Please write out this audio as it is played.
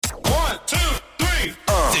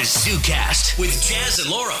is ZooCast with Jazz and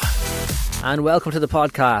Laura. And welcome to the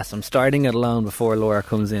podcast. I'm starting it alone before Laura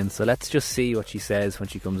comes in, so let's just see what she says when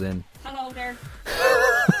she comes in. Hello there.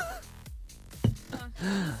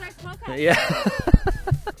 Start the podcast. Yeah.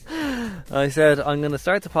 I said, I'm going to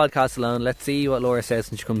start the podcast alone. Let's see what Laura says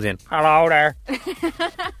when she comes in. Hello there.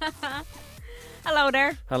 Hello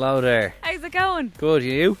there. Hello there. How's it going? Good,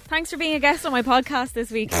 you? Thanks for being a guest on my podcast this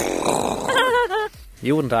week.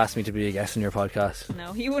 You wouldn't ask me to be a guest on your podcast.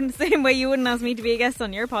 No, you wouldn't. Same way you wouldn't ask me to be a guest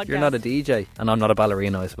on your podcast. You're not a DJ, and I'm not a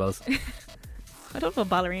ballerina, I suppose. I don't have a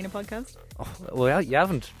ballerina podcast. Oh, well, you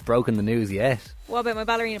haven't broken the news yet. What about my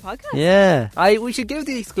ballerina podcast? Yeah. We should give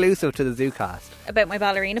the exclusive to the ZooCast. About my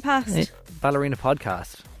ballerina past? Ballerina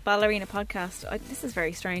podcast. Ballerina podcast. This is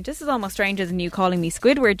very strange. This is almost stranger than you calling me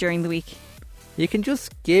Squidward during the week. You can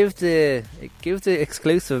just give the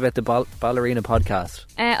exclusive about the ballerina podcast.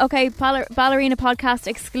 Okay, ballerina podcast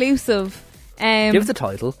exclusive. Give the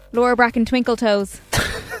title. Laura Bracken Twinkle Toes.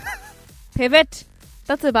 Pivot.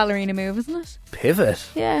 That's a ballerina move, isn't it? Pivot?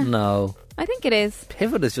 Yeah. No. I think it is.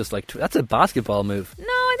 Pivot is just like... That's a basketball move. No,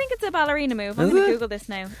 I think it's a ballerina move. I'm Is going to it? Google this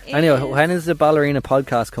now. Anyway, when is the ballerina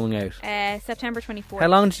podcast coming out? September 24th. How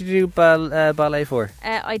long did you do ballet for?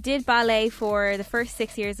 I did ballet for the first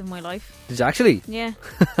 6 years of my life. Did you actually? Yeah.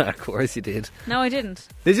 Of course you did. No, I didn't.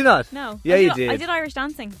 Did you not? No. Yeah, you did. I did Irish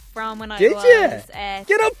dancing from when I Did was... you?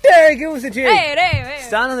 Get up there, give us a jig. Hey.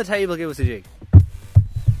 Stand on the table, give us a jig.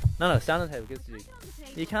 No, stand on the table, give us a jig.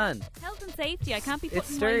 You can. Health and safety. I can't be putting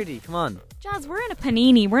It's sturdy, come on. Jazz, we're in a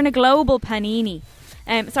panini. We're in a global panini.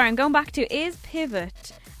 Sorry, I'm going back to, is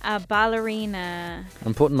pivot a ballerina?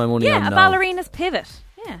 I'm putting my money on Yeah, a no. ballerina's pivot.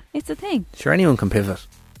 Yeah, it's a thing. Sure, anyone can pivot.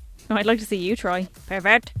 Oh, I'd like to see you try.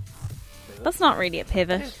 Pivot. That's not really a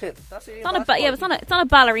pivot. It's not a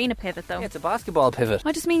ballerina pivot though. Yeah, it's a basketball pivot.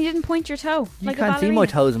 I just mean you didn't point your toe. You like can't a see my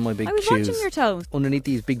ballerina. toes in my big I was shoes. watching your toes. Underneath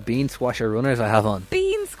these big bean squasher runners I have on.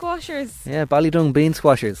 Bean squashers. Yeah, Ballydung bean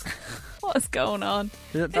squashers. What is going on?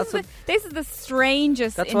 That's This is the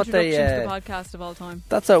strangest That's what introduction they, to the podcast of all time.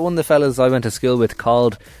 That's what one of the fellas I went to school with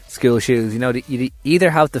called school shoes. You know, you either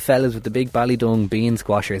have the fellas with the big Ballydung bean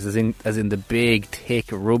squashers, as in the big, thick,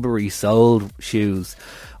 rubbery soled shoes,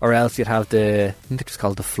 or else you'd have I think they're just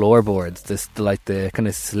called the floorboards, the kind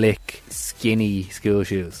of slick, skinny school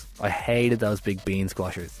shoes. I hated those big bean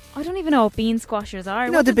squashers. I don't even know what bean squashers are.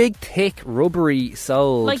 You know, the big, thick, rubbery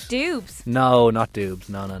soled... Like doobs? No, not doobs.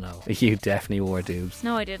 No. You definitely wore doobs.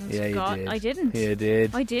 No, I didn't. Yeah, you God, did. I didn't. You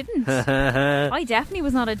did. I didn't. I definitely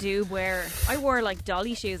was not a doob wearer. I wore like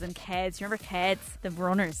dolly shoes and Keds. Remember Keds? The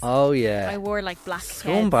runners. Oh, yeah. I wore like black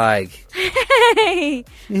Keds. Scumbag. Hey!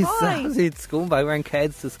 You Why? sassy scumbag wearing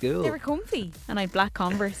Keds to school. They were comfy. And I had black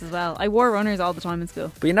Converse as well. I wore runners all the time in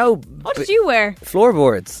school. But you know... What did you wear?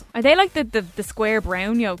 Floorboards. Are they like the square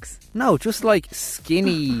brown yolks? No, just like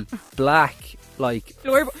skinny, black, like...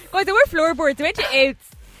 Guys, I wear floorboards. I went to Outs.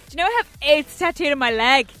 Do you know I have Outs tattooed on my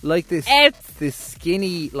leg? Like this... Outs. This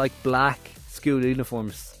skinny, like black school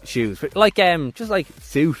uniform shoes. But like, just like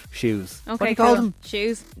suit shoes. Okay, What do you call cool. them?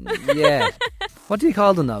 Shoes. Yeah. What do you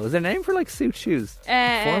call them though? Is there a name for like suit shoes?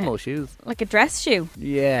 Formal shoes. Like a dress shoe.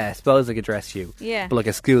 Yeah, I suppose like a dress shoe. Yeah. But like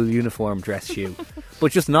a school uniform dress shoe.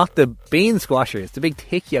 But just not the bean squashers. The big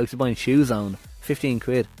thick yokes of buying shoes on. 15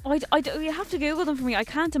 quid. You have to Google them for me. I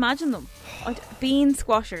can't imagine them. Bean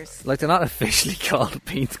squashers. Like, they're not officially called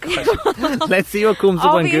bean squashers. Let's see what comes up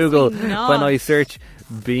on Obviously Google not. when I search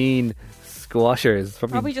bean squashers.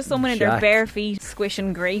 Probably just someone in their bare feet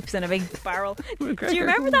squishing grapes in a big barrel. Do you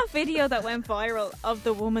remember that video that went viral of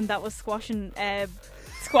the woman that was squashing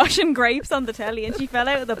grapes on the telly and she fell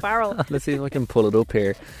out of the barrel? Let's see if I can pull it up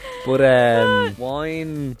here. But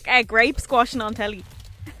wine Grape squashing on telly.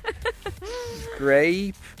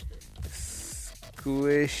 grape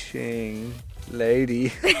squishing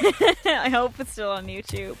lady. I hope it's still on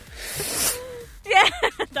YouTube. Yeah,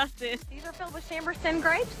 that's it. These are filled with Chamberson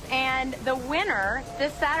grapes, and the winner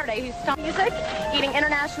this Saturday, who's studying music, eating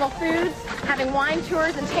international foods, having wine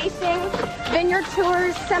tours and tastings, vineyard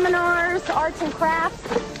tours, seminars, arts and crafts.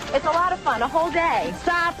 It's a lot of fun, a whole day.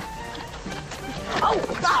 Stop. I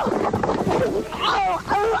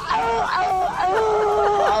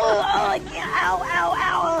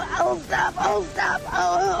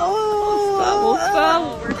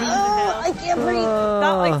can't breathe.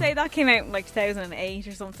 I'd say that came out in like 2008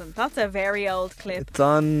 or something. That's a very old clip. It's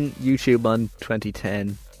on YouTube on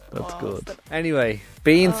 2010. That's good. Anyway,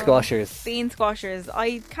 bean squashers. Bean squashers.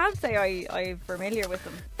 I can't say I'm familiar with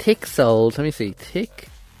them. Thick soled. Let me see. Thick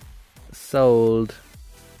soled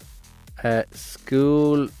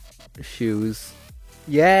school shoes.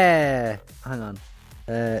 Yeah. Hang on.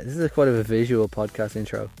 This is quite of a visual podcast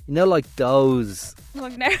intro. You know, like those.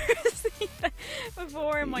 I've never seen that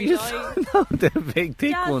before in my You life. just know the big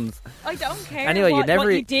thick Jazz, ones. I don't care Anyway, what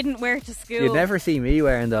you didn't wear to school. You'd never see me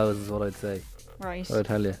wearing those, is what I'd say. Right. I'll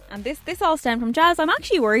tell you. And this all stemmed from Jazz. I'm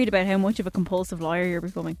actually worried about how much of a compulsive liar you're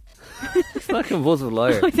becoming. It's not a compulsive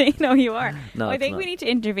liar. I think you are. No, I think we need to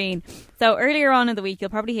intervene. So earlier on in the week, you'll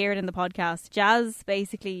probably hear it in the podcast. Jazz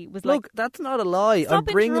basically was like, Look, that's not a lie. Stop I'm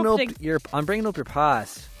bringing up interrupting. your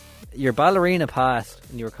past, your ballerina past,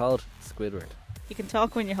 and you were called Squidward. you can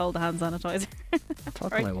talk when you hold the hand sanitizer.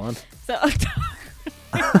 Talk Right. when I want. So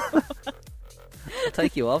I'll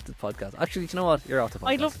take you off the podcast. Actually, do you know what? You're off the podcast.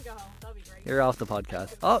 I'd love to go home. That'd be great. You're off the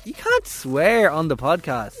podcast. Oh, you can't swear on the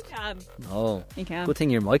podcast. You can. No. You can. Good thing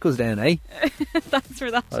your mic was down, eh? Thanks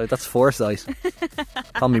for that. That's foresight.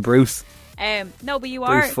 Call me Bruce. No, but you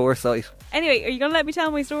are. Bruce Foresight. Anyway, are you going to let me tell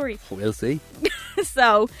my story? We'll see.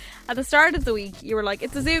 So, at the start of the week, you were like,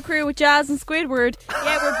 "It's a zoo crew with Jazz and Squidward."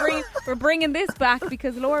 Yeah, we're bringing this back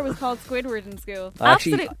because Laura was called Squidward in school. I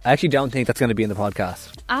actually don't think that's going to be in the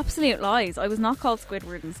podcast. Absolute lies. I was not called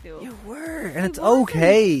Squidward in school. You were, and it's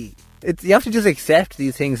okay. You have to just accept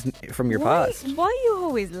these things from your past. Why are you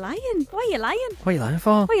always lying? Why are you lying? What are you lying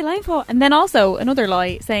for? What are you lying for? And then also another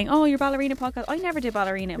lie saying, "Oh, your ballerina podcast." I never did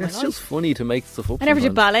ballerina in my It's life. just funny to make stuff up. I never did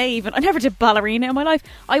sometimes. ballet even. I never did ballerina in my life.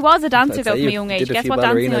 I was a dancer I'd though say from a you young did age. a Guess few what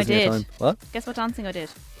dancing I ballerinas in your did? time. What? Guess what dancing I did?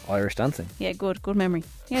 Irish dancing. Yeah, good memory.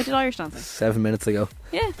 Yeah, I did Irish dancing. 7 minutes ago.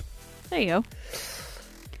 Yeah, there you go.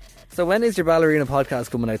 So when is your ballerina podcast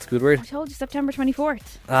coming out, Squidward? I told you September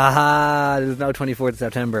 24th. Aha, there's no 24th of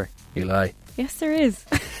September. You lie. Yes, there is.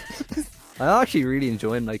 I'm actually really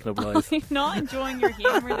enjoying making up lies. I'm not enjoying your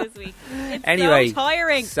humour this week. It's Anyway, so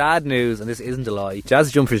tiring. sad news, and this isn't a lie.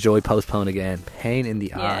 Jazz Jump for Joy postponed again. Pain in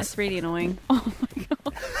the Yeah, ass. it's really annoying. Oh my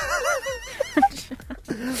god.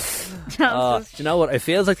 Do you know what? It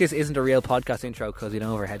feels like this isn't a real podcast intro because we don't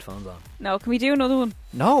have our headphones on. No, can we do another one?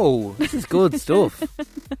 No, this is good stuff.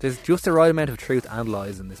 There's just the right amount of truth and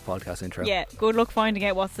lies in this podcast intro. Yeah, good luck finding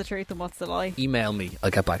out what's the truth and what's the lie. Email me.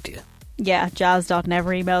 I'll get back to you. Yeah,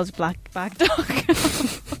 jazz.never emails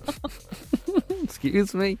blackback.com.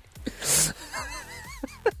 Excuse me.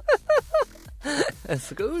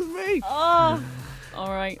 Excuse me. Oh,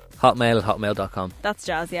 alright. Hotmail at hotmail.com. That's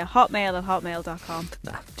Jazz, yeah. Hotmail at hotmail.com.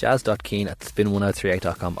 Nah, jazz.keen at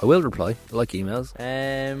spin1038.com. I will reply. I like emails.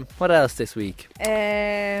 What else this week? We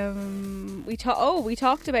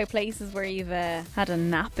talked about places where you've had a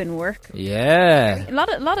nap in work. Yeah. A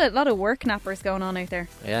lot of work nappers going on out there.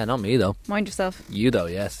 Yeah, not me though. Mind yourself. You though,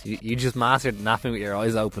 yes. You just mastered napping with your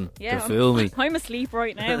eyes open Yeah, to fool me. I'm asleep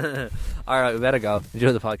right now. Alright, we better go.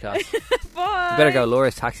 Enjoy the podcast. Bye. We better go.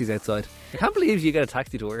 Laura's taxi's outside. I can't believe you get a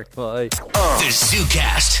taxi to work. Bye. The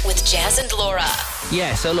ZooCast. With Jazz and Laura.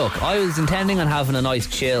 Yeah, so look, I was intending on having a nice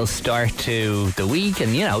chill start to the week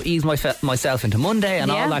and, you know, ease myself into Monday and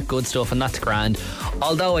all that good stuff, and that's grand.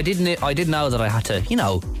 Although I did know that I had to, you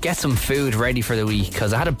know, get some food ready for the week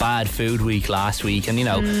because I had a bad food week last week, and, you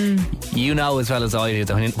know, you know as well as I do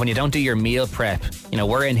that when you don't do your meal prep, you know,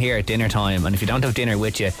 we're in here at dinner time, and if you don't have dinner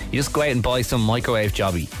with you, you just go out and buy some microwave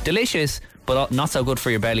jobby. Delicious, but not so good for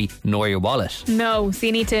your belly nor your wallet. No, so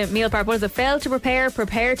you need to meal prep. What is it? Fail to prepare,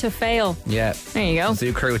 prepare to fail. Yeah. There you go.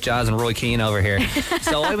 Zoo crew with Jazz and Roy Keane over here.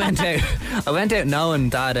 So I went out knowing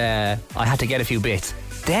that I had to get a few bits.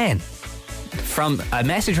 Then, from a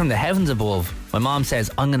message from the heavens above, my mom says,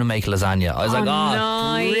 "I'm going to make lasagna." I was like,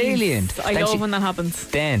 nice. Brilliant. I love when that happens.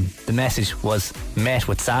 Then the message was met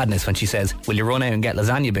with sadness when she says, "Will you run out and get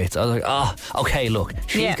lasagna bits?" I was like, okay, look,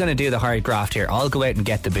 she's going to do the hard graft here. I'll go out and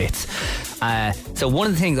get the bits. So one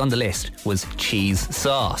of the things on the list was cheese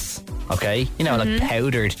sauce. Okay, you know, like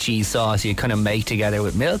powdered cheese sauce you kind of make together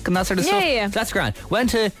with milk and that sort of stuff. Yeah. That's grand. Went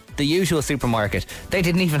to the usual supermarket. They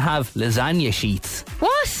didn't even have lasagna sheets.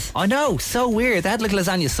 What? I know, so weird. They had like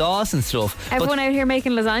lasagna sauce and stuff. Everyone out here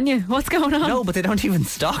making lasagna. What's going on? No, but they don't even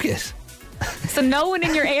stock it. So no one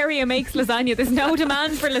in your area makes lasagna. There's no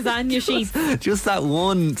demand for lasagna sheets. Just that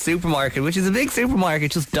one supermarket, which is a big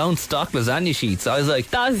supermarket, just don't stock lasagna sheets. I was like,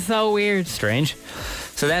 That's so weird. strange.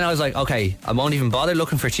 So then I was like, okay, I won't even bother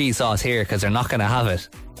looking for cheese sauce here because they're not going to have it.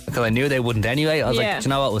 Because I knew they wouldn't anyway. I was like, do you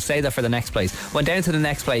know what, we'll save that for the next place. Went down to the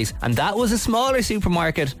next place, and that was a smaller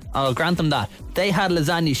supermarket. I'll grant them that. They had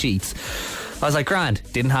lasagna sheets. I was like, grand,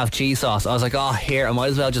 didn't have cheese sauce. I was like, here, I might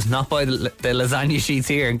as well just not buy the lasagna sheets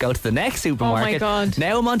here and go to the next supermarket. Oh my God.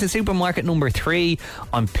 Now I'm on to supermarket number 3.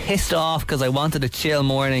 I'm pissed off because I wanted a chill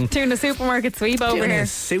morning. Doing a supermarket sweep over Doing here. a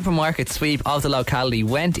supermarket sweep of the locality.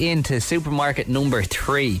 Went into supermarket number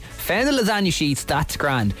 3. Found the lasagna sheets, that's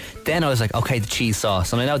grand. Then I was like, okay, the cheese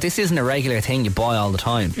sauce. And I know this isn't a regular thing you buy all the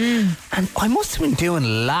time. And I must have been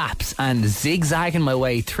doing laps and zigzagging my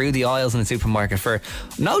way through the aisles in the supermarket for,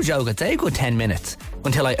 no joke, I'd say a good 10 minutes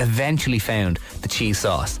until I eventually found the cheese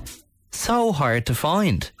sauce. So hard to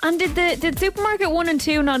find. And did supermarket 1 and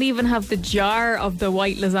 2 not even have the jar of the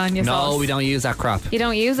white lasagna sauce? No, we don't use that crap. You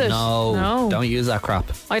don't use it? No, don't use that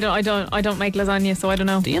crap. I don't make lasagna, so I don't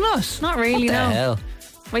know. Do you not? Not really, what the no. hell?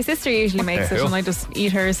 My sister usually makes it and I just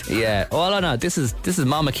eat hers. Yeah. Well, no, this is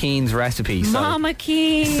Mama Keen's recipe. So, Mama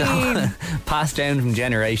Keen. So, passed down from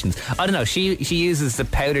generations. I don't know. She uses the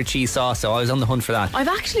powdered cheese sauce, so I was on the hunt for that. I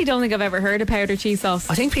don't think I've ever heard of powdered cheese sauce.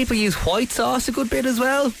 I think people use white sauce a good bit as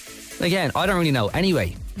well. Again, I don't really know.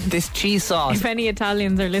 Anyway, this cheese sauce. If any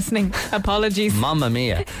Italians are listening, apologies. Mamma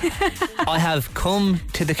mia. I have come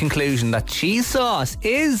to the conclusion that cheese sauce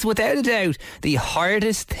is, without a doubt, the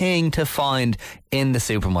hardest thing to find in the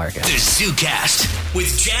supermarket. The ZooCast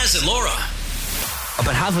with Jazz and Laura. I've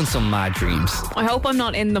been having some mad dreams. I hope I'm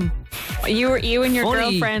not in them. You and your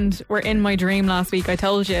girlfriend were in my dream last week. I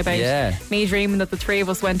told you about me dreaming that the three of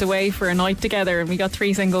us went away for a night together and we got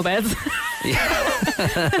 3 single beds.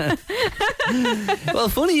 Well,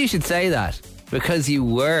 funny you should say that, because you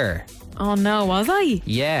were. Oh no, was I?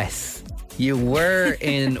 Yes, you were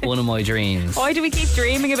in one of my dreams. Why do we keep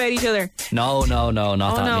dreaming about each other? No, not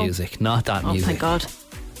that music. Not that music. Oh, thank God.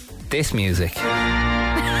 This music.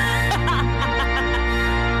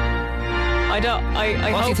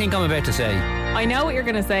 What do you think I'm about to say? I know what you're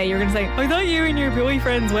going to say. You're going to say, I thought you and your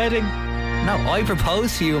boyfriend's wedding. No, I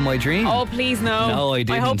proposed to you in my dream. Oh, please, no. No, I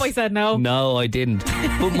didn't. I hope I said no. No, I didn't.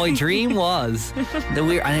 But my dream was that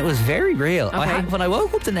and it was very real. Okay. When I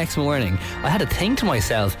woke up the next morning, I had to think to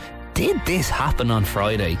myself, did this happen on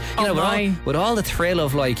Friday? With all the thrill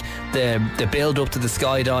of like the build up to the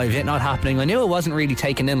skydive, it not happening, I knew I wasn't really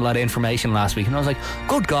taking in a lot of information last week, and I was like,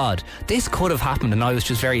 good God, this could have happened, and I was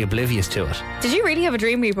just very oblivious to it. Did you really have a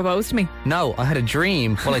dream where you proposed to me? No, I had a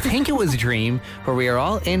dream. Well, I think it was a dream where we are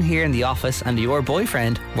all in here in the office and your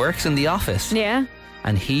boyfriend works in the office. Yeah.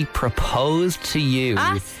 And he proposed to you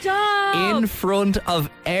stop! in front of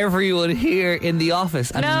everyone here in the office.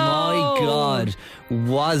 And my God,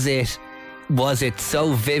 was it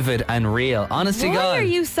so vivid and real? Honest to God. Why are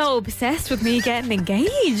you so obsessed with me getting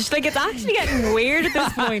engaged? Like, it's actually getting weird at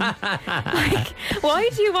this point. Like, why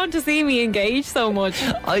do you want to see me engaged so much?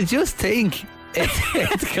 I just think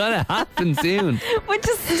it's gonna happen soon. But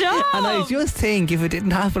just stop. And I just think if it didn't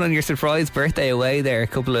happen on your surprise birthday away there a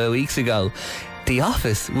couple of weeks ago, the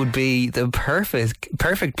office would be the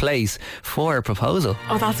perfect place for a proposal.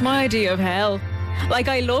 Oh, that's my idea of hell. Like,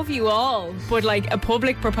 I love you all, but like a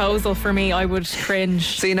public proposal for me, I would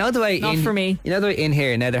cringe. So you know the way not for me. You know the way in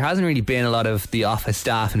here now, there hasn't really been a lot of the office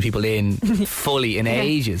staff and people in fully in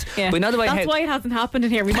ages. Yeah. But you know the way that's why it hasn't happened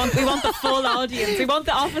in here. We want the full audience. We want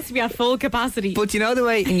the office to be at full capacity. But you know the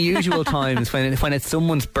way in usual times when it's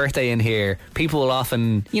someone's birthday in here, people will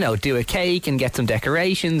often do a cake and get some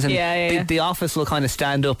decorations, and the office will kind of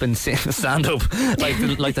stand up like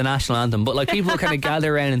the national anthem. But like people kind of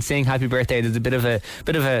gather around and sing happy birthday. There's a bit of a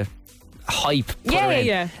hype put around.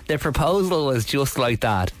 Yeah. The proposal was just like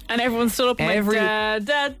that, and everyone stood up and went, da,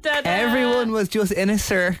 da, da. Everyone was just in a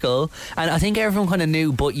circle, and I think everyone kind of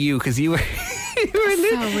knew but you, because you were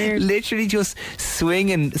so weird. Literally just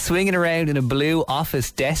swinging around in a blue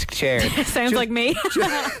office desk chair. Sounds like me.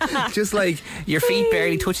 just like your feet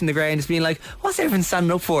barely touching the ground, just being like, what's everyone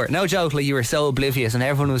standing up for? No joke, like you were so oblivious and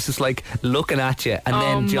everyone was just like looking at you. And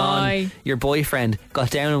then John, your boyfriend, got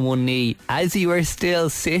down on one knee as you were still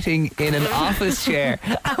sitting in an office chair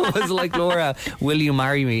and was like, Laura, will you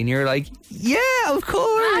marry me? And you're like, yeah, of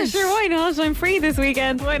course. Sure, why not? I'm free this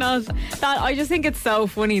weekend. Why not? I just think it's so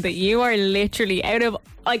funny that you are literally, out of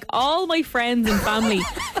like all my friends and family,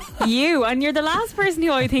 you're the last person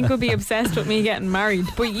who I think would be obsessed with me getting married,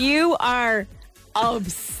 but you are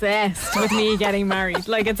obsessed with me getting married.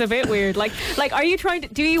 Like, it's a bit weird. Like are you trying to,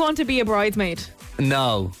 do you want to be a bridesmaid?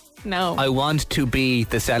 No. I want to be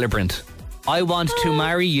the celebrant. I want to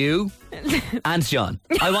marry you and John.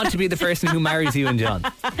 I want to be the person who marries you and John.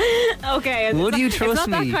 Okay. Would you trust me? It's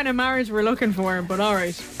not that kind of marriage we're looking for, but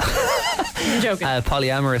alright. I'm joking.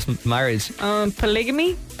 Polyamorous marriage.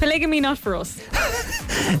 Polygamy not for us.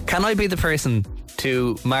 Can I be the person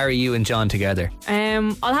to marry you and John together?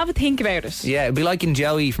 I'll have a think about it. Yeah, it'd be like in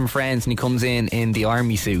Joey from Friends and he comes in the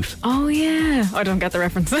army suit. Oh yeah, I don't get the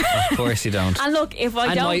reference. Of course you don't. And look, if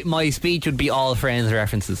I don't, my speech would be all Friends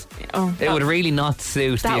references. It would really not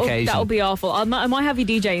suit the occasion. That would be awful. I might have you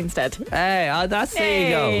DJ instead. Hey,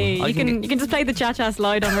 there you go. You can just play the Cha-Cha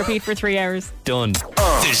Slide on repeat for 3 hours. Done.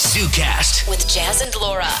 The ZooCast with Jazz and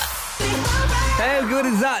Laura. How good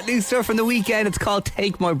is that? New stuff from the weekend. It's called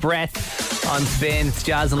Take My Breath on Spin. It's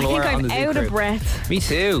Jazz and I Laura think on I'm the Zoo out crew. of breath. Me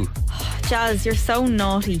too. Jazz, you're so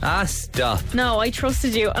naughty. Stop. No, I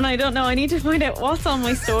trusted you, and I don't know. I need to find out what's on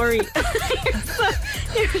my story.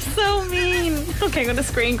 You're so mean. Okay, I'm going to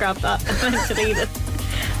screen grab that and then delete it.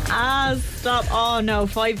 Stop. Oh no,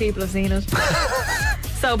 5 people have seen it.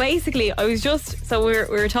 So basically, we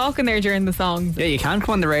were talking there during the songs. Yeah, you can't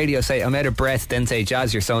come on the radio, say I'm out of breath, then say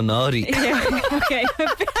Jazz, you're so naughty. Yeah, okay.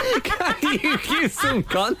 Can you give some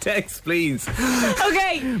context, please?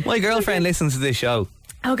 Okay. My girlfriend listens to this show.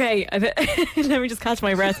 Okay, let me just catch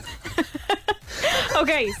my breath.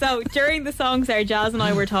 Okay, so during the songs there, Jazz and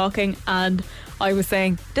I were talking, and I was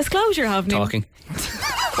saying, Disclosure have new... Talking.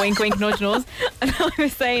 Wink, wink, nudge, nudge. And I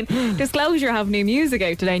was saying, Disclosure have new music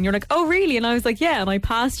out today. And you're like, oh, really? And I was like, yeah. And I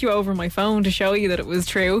passed you over my phone to show you that it was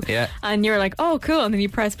true. Yeah. And you're like, oh, cool. And then you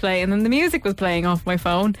press play. And then the music was playing off my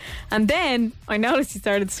phone. And then I noticed you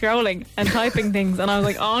started scrolling and typing things. And I was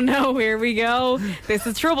like, oh, no, here we go. This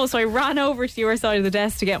is trouble. So I ran over to your side of the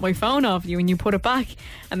desk to get my phone off you. And you put it back.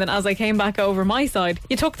 And then as I came back over my side,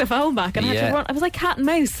 you took the phone back. And I had to run. I was like cat and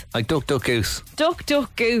mouse. Like duck, duck, goose. Duck,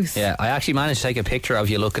 duck, goose. Yeah, I actually managed to take a picture of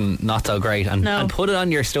you looking not so great and put it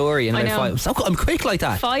on your story. And I know. I'm quick like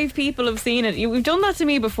that. 5 people have seen it. We've done that to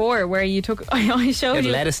me before, where you took... I showed You had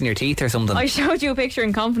you lettuce in your teeth or something. I showed you a picture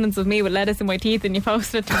in confidence of me with lettuce in my teeth, and you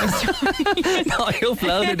posted it to my story. No, I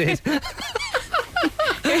uploaded it.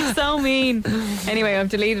 You're so mean. Anyway, I've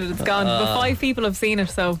deleted it. It's gone. But 5 people have seen it,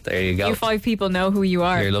 so there you go. You 5 people know who you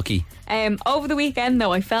are. You're lucky. Over the weekend,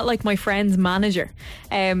 though, I felt like my friend's manager.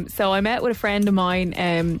 So I met with a friend of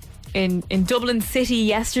mine in Dublin City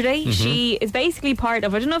yesterday. Mm-hmm. She is basically part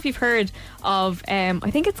of, I don't know if you've heard of,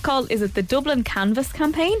 I think it's called, is it the Dublin Canvas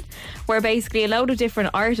campaign, where basically a load of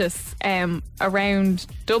different artists around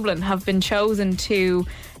Dublin have been chosen to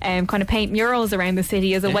kind of paint murals around the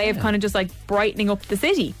city as a way of kind of just like brightening up the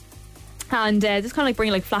city. And just kind of like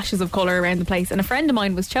bring like flashes of colour around the place. And a friend of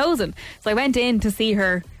mine was chosen. So I went in to see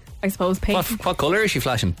her, I suppose, paint. What colour is she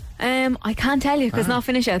flashing? I can't tell you because it's not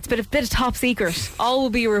finished yet. It's a bit of top secret. All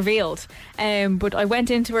will be revealed. But I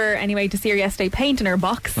went into her anyway to see her yesterday painting her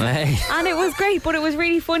box. Hey. And it was great, but it was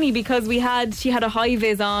really funny because she had a high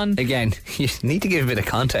vis on. Again, you need to give a bit of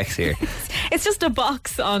context here. It's just a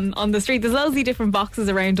box on the street. There's loads of different boxes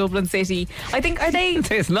around Dublin City. I think, are they...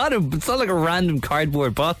 It's not like a random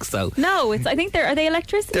cardboard box though. No, I think are they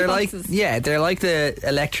electricity boxes? They're like the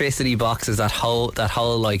electricity boxes that hold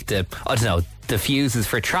like the, I don't know, the fuses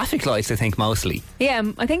for traffic lights, I think, mostly. Yeah,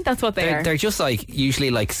 I think that's what they are. They're just like usually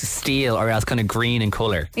like steel or else kind of green in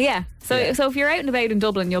colour. Yeah. So if you're out and about in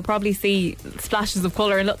Dublin, you'll probably see splashes of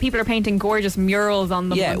colour, and look, people are painting gorgeous murals on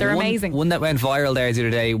them. Yeah, they're amazing. One that went viral there the other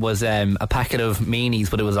day was a packet of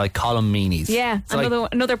meanies, but it was like column meanies. Yeah, So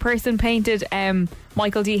another person painted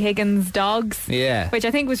Michael D. Higgins' dogs. Yeah, which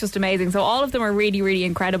I think was just amazing. So all of them are really, really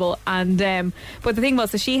incredible. And but the thing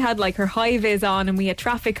was, so she had like her high vis on, and we had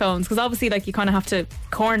traffic cones because obviously, like, you kind of have to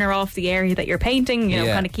corner off the area that you're painting, you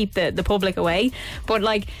know, kind of keep the public away. But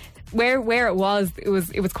like where it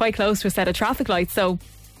was quite close to a set of traffic lights. So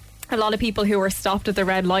a lot of people who were stopped at the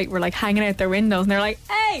red light were like hanging out their windows, and they're like,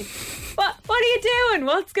 "Hey, what are you doing?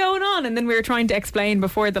 What's going on?" And then we were trying to explain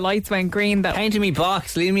before the lights went green that painting me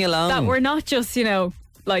box, leave me alone. That we're not just, you know,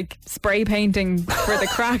 like spray painting for the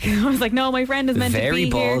crack. I was like, no, my friend is meant to be very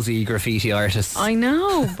ballsy here. Graffiti artists. I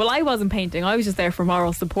know. Well, I wasn't painting. I was just there for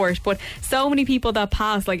moral support. But so many people that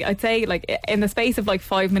passed, like I'd say, like in the space of like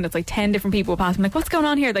 5 minutes, like 10 different people passed. I'm like, what's going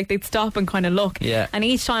on here? Like they'd stop and kind of look. Yeah. And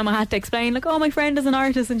each time I had to explain, like, oh, my friend is an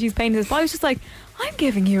artist and she's painting this. But I was just like, I'm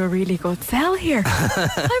giving you a really good sell here.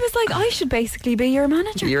 I was like, I should basically be your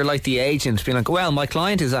manager. You're like the agent, being like, well, my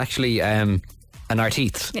client is actually an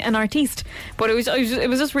artiste. Yeah, an artiste. But it was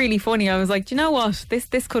just really funny. I was like, do you know what?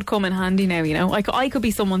 This could come in handy now, you know. I could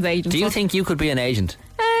be someone's agent. Do you think you could be an agent?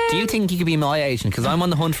 Do you think you could be my agent? Because I'm on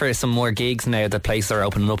the hunt for some more gigs now that places are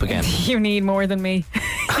opening up again. You need more than me.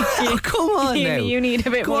 Oh, come on now. You need a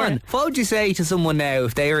bit more. On. What would you say to someone now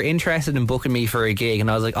if they were interested in booking me for a gig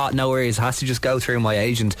and I was like, oh, no worries, it has to just go through my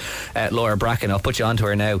agent, Laura Bracken. I'll put you onto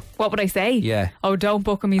her now. What would I say? Yeah. Oh, don't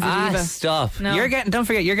book him, he's a diva. Stop. No. Don't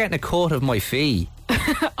forget, you're getting a cut of my fee.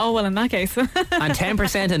 Oh, well, in that case. And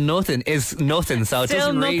 10% of nothing is nothing, so it Still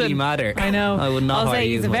doesn't nothing. really matter. I know. I would not I'll say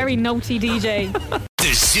he's a very naughty DJ. The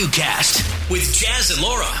ZooCast with Jazz and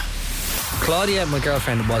Laura. Claudia, my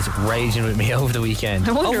girlfriend, was raging with me over the weekend.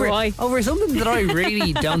 I wonder why. Over something that I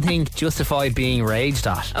really don't think justified being raged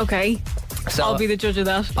at. Okay. So I'll be the judge of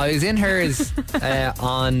that. I was in hers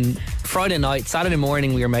on Friday night, Saturday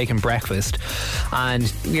morning, we were making breakfast,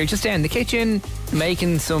 and we were just down in the kitchen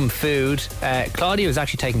making some food. Claudia was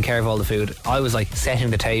actually taking care of all the food. I was like setting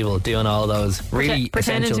the table, doing all those really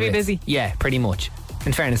pretending essential to be bits. busy. Yeah, pretty much.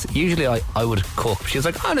 In fairness, usually I would cook. She was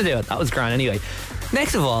like, I'm gonna do it. That was grand anyway.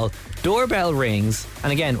 Next of all, doorbell rings,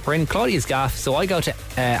 and again, we're in Claudia's gaff, so I go to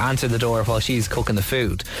answer the door while she's cooking the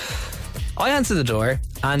food. I answer the door,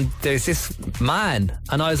 and there's this man,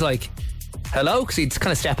 and I was like, hello, because he'd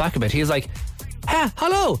kind of step back a bit. He was like,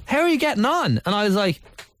 hello, how are you getting on? And I was like,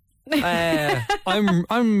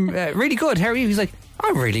 I'm really good. How are you? He's like,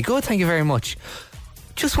 I'm really good, thank you very much.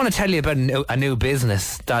 Just want to tell you about a new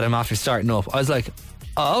business that I'm after starting up. I was like,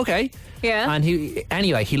 oh, okay. Yeah. And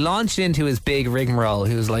he launched into his big rigmarole.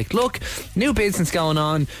 He was like, look, new business going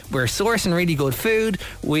on. We're sourcing really good food.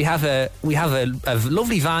 We have a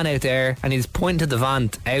lovely van out there, and he's pointing to the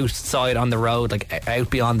van outside on the road, like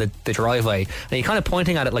out beyond the driveway. And he kind of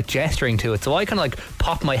pointing at it, like gesturing to it. So I kind of like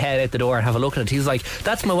pop my head out the door and have a look at it. He's like,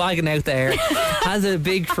 that's my wagon out there. Has a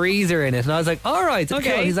big freezer in it. And I was like, all right,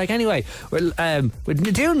 okay. Cool. He's like, anyway, we're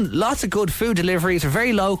doing lots of good food deliveries. We're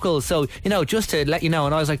very local. So, just to let you know.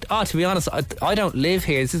 And I was like, to be honest, I don't live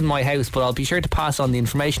here. This is my house, but I'll be sure to pass on the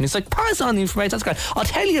information. He's like, pass on the information. That's great. I'll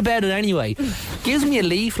tell you about it anyway. Gives me a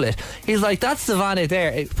leaflet. He's like, that's the van out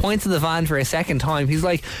there. It points to the van for a second time. He's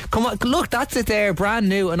like, come on, look, that's it there, brand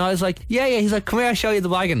new. And I was like, yeah. He's like, come here, I'll show you the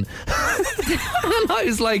wagon. and I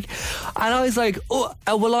was like, oh,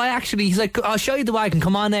 well, I actually, he's like, I'll show you the wagon,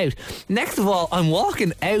 come on out. Next of all, I'm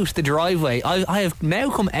walking out the driveway. I have now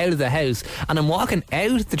come out of the house, and I'm walking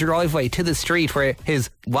out the driveway to the street where his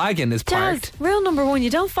wagon is parked. Jazz, rule number 1, you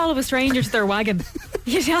don't follow a stranger to their wagon.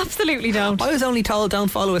 You absolutely don't. I was only told don't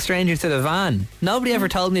follow a stranger to the van. Nobody ever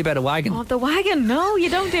told me about a wagon. Oh, the wagon? No, you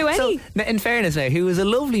don't do any. So, in fairness now, he was a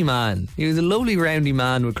lovely man. He was a lovely roundy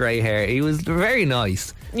man with grey hair. He was very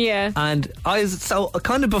nice. Yeah. And I was, so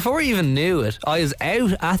kind of before I even knew it, I was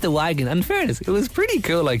out at the wagon, and in fairness, it was pretty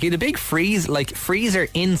cool. Like, he had a big freezer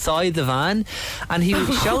inside the van, and he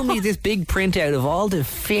was showing me this big printout of all the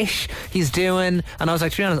fish he's doing, and I was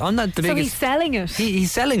like, to be honest, I'm not the biggest. So he's selling it.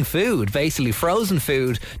 He's selling food, basically frozen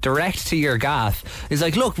food direct to your gaff. He's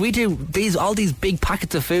like, look, we do all these big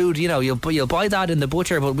packets of food, you'll buy that in the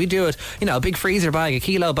butcher, but we do it, a big freezer bag, a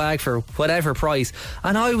kilo bag for whatever price.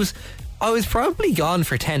 And I was probably gone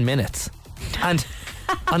for 10 minutes, and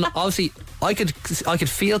obviously I could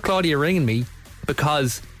feel Claudia ringing me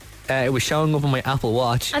because it was showing up on my Apple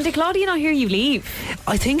Watch. And did Claudia not hear you leave?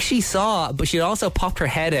 I think she saw, but she also popped her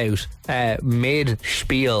head out mid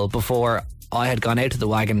spiel before I had gone out to the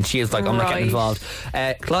wagon. She was like, I'm not getting involved.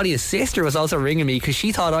 Claudia's sister was also ringing me because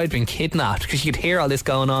she thought I'd been kidnapped, because she could hear all this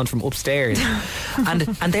going on from upstairs. and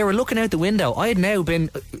they were looking out the window. I had now been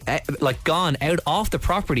gone out off the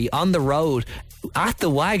property on the road at the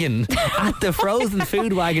wagon, at the frozen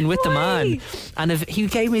food wagon with the man. And he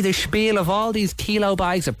gave me the spiel of all these kilo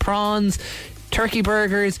bags of prawns, turkey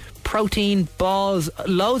burgers, protein balls,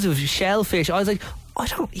 loads of shellfish. I was like, I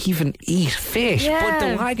don't even eat fish, but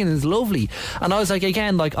the wagon is lovely. And I was like,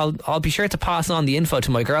 again, I'll be sure to pass on the info to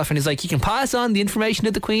my girlfriend. He's like, you can pass on the information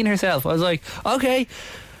to the Queen herself. I was like, okay.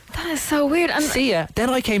 That is so weird. And see ya. Then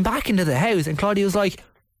I came back into the house, and Claudia was like,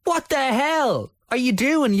 what the hell are you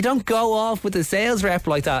doing? You don't go off with a sales rep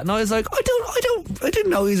like that. And I was like, I didn't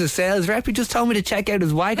know he's a sales rep. He just told me to check out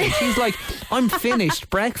his wagon. She's like, I'm finished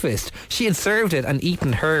breakfast. She had served it and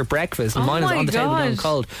eaten her breakfast, and mine was on the table going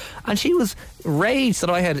cold. And she was raged that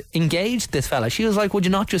I had engaged this fella. She was like, would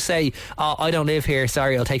you not just say, oh, I don't live here,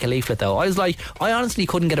 sorry, I'll take a leaflet though. I was like, I honestly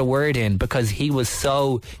couldn't get a word in because he was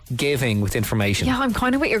so giving with information. Yeah, I'm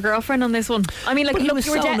kind of with your girlfriend on this one. I mean, but he was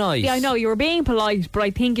so nice. Yeah, I know, you were being polite, but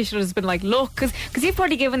I think you should have just been like, look, because you've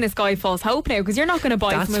probably given this guy false hope now, because you're not going to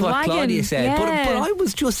buy from his wagon. That's what Claudia said. Yeah. But I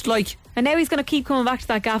was just like, and now he's going to keep coming back to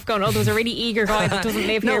that gaff going, oh, there's a really eager guy that doesn't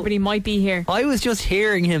live here, but he might be here. I was just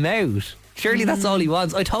hearing him out. Surely that's all he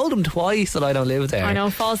wants. I told him twice that I don't live there. I know,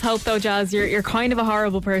 false hope though, Jazz. You're kind of a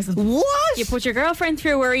horrible person. What? You put your girlfriend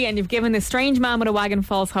through worry, and you've given this strange man with a wagon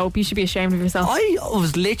false hope. You should be ashamed of yourself. I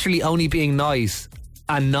was literally only being nice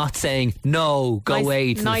and not saying, no, go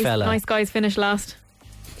away to the fella. Nice guys finish last.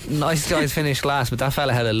 Nice guys finished last, but that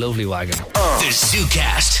fella had a lovely wagon. The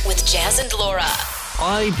ZooCast with Jazz and Laura.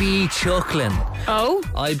 I be chuckling. Oh?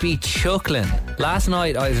 I be chuckling. Last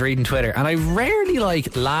night I was reading Twitter, and I rarely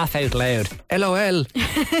laugh out loud. LOL.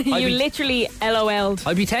 You literally LOL'd.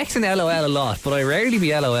 I'd be texting LOL a lot, but I rarely be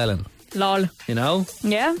LOLing. Lol. You know?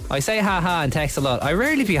 Yeah. I say haha and text a lot. I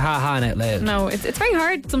rarely be haha out loud. No, it's very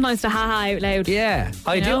hard sometimes to haha out loud. Yeah.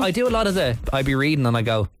 I do a lot of I'd be reading and I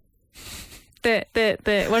go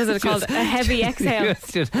the what is it called? A heavy exhale.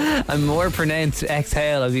 Just a more pronounced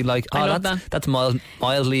exhale. I'd be like, I oh, love that's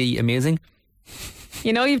mildly amusing.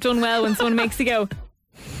 You know you've done well when someone makes you go.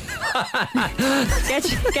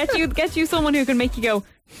 get you someone who can make you go.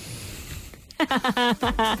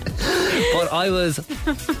 But I was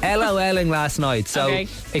LOLing last night. So Okay.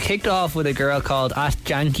 It kicked off with a girl called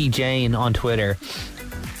 @JankyJane on Twitter.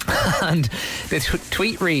 And the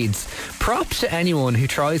tweet reads, props to anyone who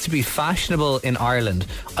tries to be fashionable in Ireland.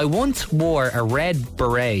 I once wore a red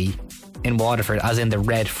beret in Waterford, as in the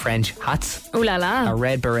red French hats. Ooh la la. A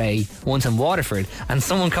red beret once in Waterford, and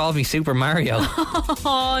someone called me Super Mario.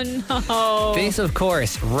 Oh no. This, of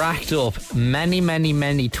course, racked up many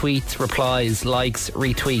tweets, replies, likes,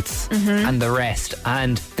 retweets, and the rest.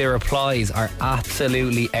 And the replies are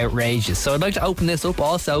absolutely outrageous. So I'd like to open this up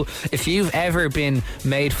also. If you've ever been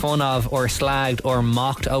made fun of or slagged or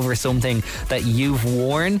mocked over something that you've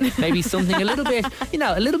worn, maybe something a little bit,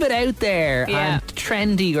 a little bit out there and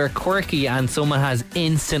trendy or quirky, and someone has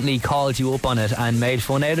instantly called you up on it and made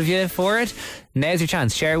fun out of you for it, now's your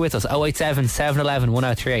chance. Share with us. 087 711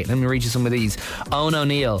 1038. Let me read you some of these. Owen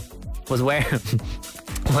O'Neill was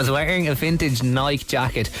wearing a vintage Nike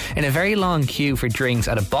jacket in a very long queue for drinks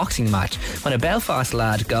at a boxing match when a Belfast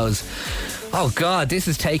lad goes, oh God, this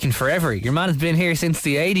is taking forever. Your man has been here since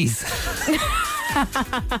the 80s.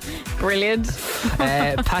 Brilliant.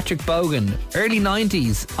 Patrick Bogan, early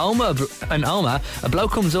 90s, Oma, a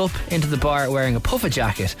bloke comes up into the bar wearing a puffer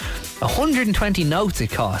jacket. 120 notes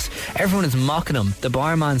it cost. Everyone is mocking him. The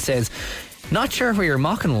barman says, not sure why you're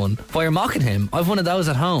mocking him. I've one of those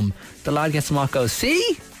at home. The lad gets mocked, goes,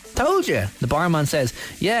 see? Told you. The barman says,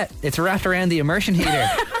 yeah, it's wrapped around the immersion heater.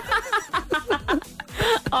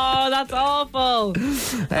 Oh, that's awful.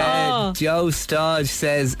 Joe Stodge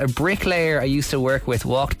says, a bricklayer I used to work with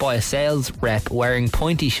walked by a sales rep wearing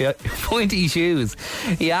pointy shoes.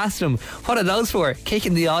 He asked him, what are those for?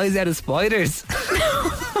 Kicking the eyes out of spiders.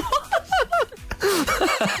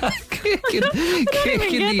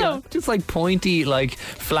 Just like pointy, like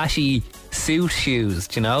flashy suit shoes,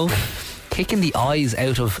 do you know? Kicking the eyes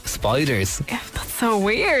out of spiders. Yeah, that's so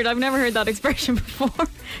weird. I've never heard that expression before.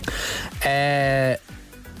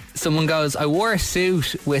 Someone goes, I wore a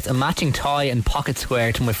suit with a matching tie and pocket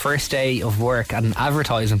square to my first day of work at an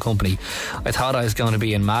advertising company. I thought I was going to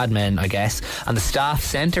be in Mad Men, I guess, and the staff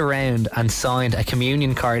sent around and signed a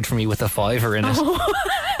communion card for me with a $5 in it.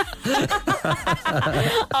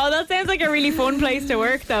 Oh, that sounds like a really fun place to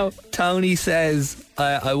work though. Tony says,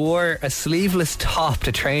 I wore a sleeveless top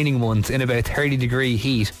to training once in about 30-degree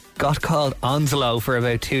heat. Got called Onslow for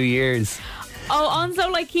about 2 years. Oh, Onso,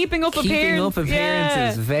 like keeping up appearances. Keeping up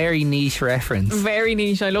appearances. Yeah. Very niche reference. Very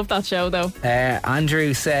niche. I love that show though.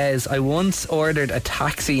 Andrew says, I once ordered a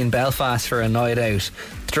taxi in Belfast for a night out.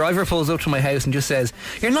 The driver pulls up to my house and just says,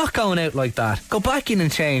 you're not going out like that. Go back in and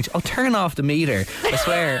change. I'll turn off the meter. I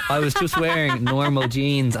swear, I was just wearing normal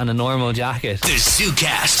jeans and a normal jacket. The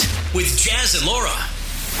ZooCast with Jazz and Laura.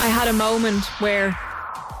 I had a moment where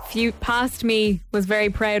past me was very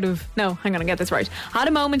proud of... No, hang on, I get this right. I had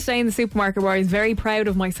a moment today in the supermarket where I was very proud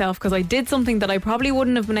of myself because I did something that I probably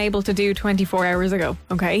wouldn't have been able to do 24 hours ago,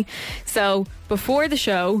 okay? So, before the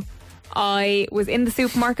show, I was in the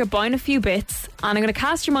supermarket buying a few bits, and I'm going to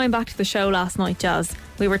cast your mind back to the show last night, Jazz.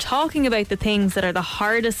 We were talking about the things that are the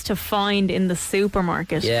hardest to find in the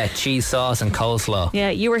supermarket. Yeah, cheese sauce and coleslaw. Yeah,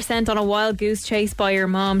 you were sent on a wild goose chase by your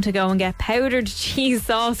mom to go and get powdered cheese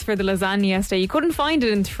sauce for the lasagna yesterday. You couldn't find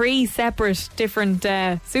it in 3 separate different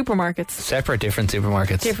supermarkets. Separate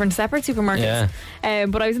supermarkets. Yeah.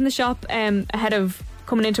 But I was in the shop ahead of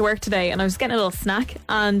coming into work today, and I was getting a little snack,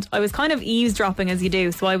 and I was kind of eavesdropping as you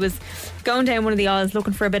do. So I was going down one of the aisles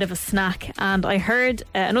looking for a bit of a snack, and I heard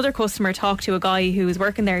another customer talk to a guy who was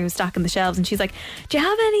working there, who was stacking the shelves, and she's like, do you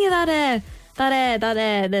have any of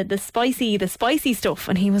the spicy stuff?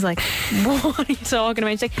 And he was like, what are you talking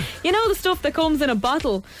about? She's like, you know, the stuff that comes in a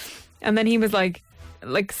bottle. And then he was like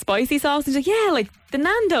spicy sauce? And she's like, yeah, like the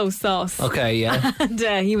Nando's sauce. Okay, yeah. And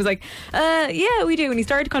he was like, yeah, we do. And he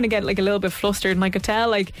started to kind of get like a little bit flustered, and I could tell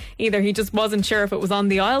like either he just wasn't sure if it was on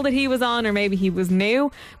the aisle that he was on, or maybe he was new.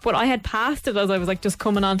 But I had passed it as I was like just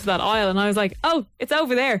coming onto that aisle, and I was like, oh, it's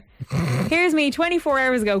over there. Here's me 24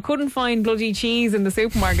 hours ago, couldn't find bloody cheese in the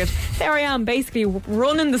supermarket. There I am, basically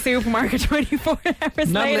running the supermarket 24 hours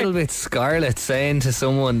Not later. a little bit Scarlet saying to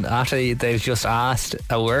someone after they've just asked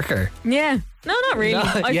a worker. Yeah. No, not really.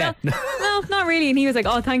 No, not really. And he was like,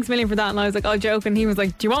 oh, thanks a million for that. And I was like, oh, joking. He was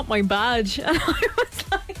like, do you want my badge? And I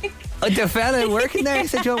was like... The fella working there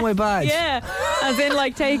said, do you want my badge? Yeah. As in,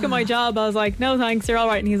 like, taking my job. I was like, no, thanks, you're all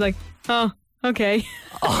right. And he's like, oh, Okay.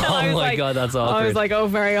 Oh my God, that's awkward. I was like, oh,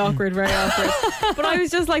 very awkward, very awkward. But I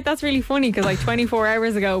was just like, that's really funny because like 24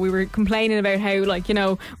 hours ago we were complaining about how like, you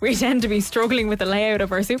know, we tend to be struggling with the layout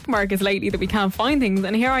of our supermarkets lately, that we can't find things,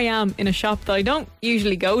 and here I am in a shop that I don't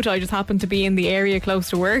usually go to. I just happen to be in the area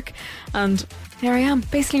close to work, and there I am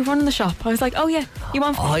basically running the shop. I was like, oh yeah, you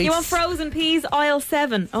want frozen peas, aisle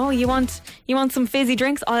 7. Oh, you want some fizzy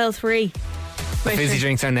drinks, aisle 3. Fizzy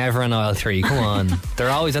drinks are never in aisle 3. Come on.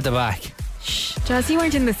 They're always at the back. Shh, Jazz, you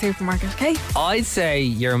weren't in the supermarket, okay? I'd say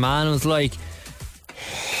your man was like,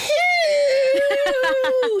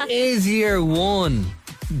 who is your one?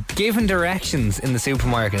 Giving directions in the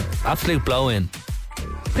supermarket. Absolute blow-in.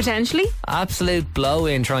 Potentially. Absolute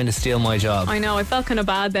blow-in trying to steal my job. I know, I felt kind of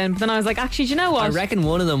bad then, but then I was like, actually, do you know what? I reckon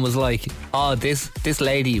one of them was like, oh, this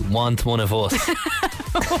lady wants one of us.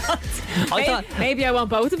 Maybe I want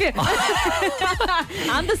both of you.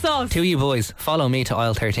 And the sauce. Two of you boys, follow me to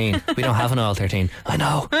aisle 13. We don't have an aisle 13. I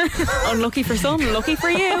know. Unlucky for some, lucky for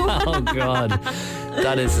you. Oh God,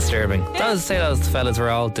 that is disturbing. That was to say those fellas were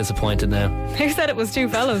all disappointed now. Who said it was two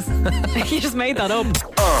fellas? You just made that up.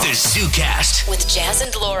 The ZooCast with Jazz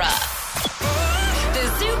and Laura. The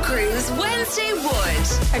Zoo Cruise Wednesday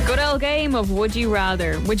Would. A good old game of Would You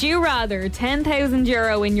Rather. Would you rather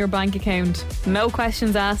 €10,000 in your bank account? No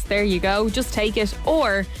questions asked, there you go, just take it.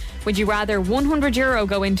 Or would you rather €100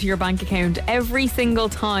 go into your bank account every single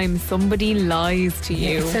time somebody lies to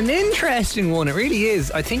you? It's an interesting one, it really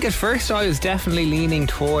is. I think at first I was definitely leaning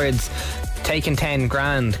towards taking 10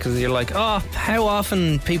 grand because you're like, oh, how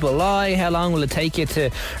often people lie, how long will it take you to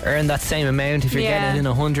earn that same amount if you're getting in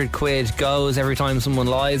 100 quid goes every time someone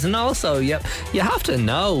lies. And also you have to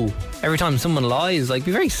know every time someone lies, like,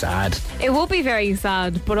 be very sad. It would be very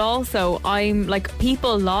sad, but also I'm like,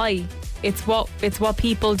 people lie. It's what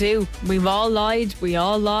people do. We've all lied. We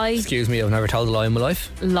all lie. Excuse me, I've never told a lie in my life.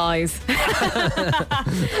 Lies.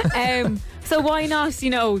 So why not,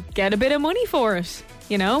 get a bit of money for it,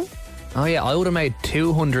 Oh yeah, I would have made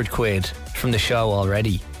 200 quid from the show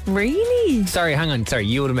already. Really? Sorry, hang on. Sorry,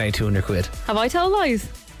 you would have made 200 quid. Have I told lies?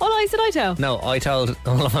 What lies did I tell? No, I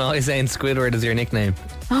was saying Squidward is your nickname.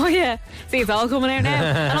 Oh yeah. See, it's all coming out now.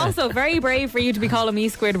 And also, very brave for you to be calling me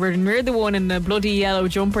Squidward, and you're the one in the bloody yellow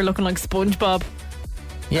jumper looking like SpongeBob.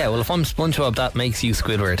 Yeah, well, if I'm SpongeBob, that makes you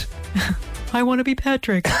Squidward. I want to be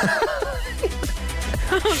Patrick.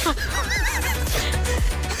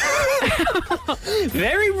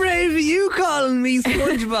 Very brave of you calling me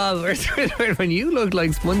SpongeBob or Squidward when you look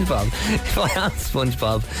like SpongeBob. If I am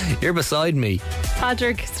SpongeBob, you're beside me.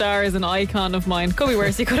 Patrick Starr is an icon of mine. Could be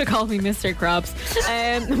worse. You could have called me Mr. Krabs.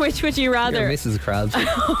 Which would you rather? You're Mrs. Krabs.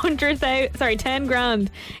 10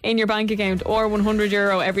 grand in your bank account, or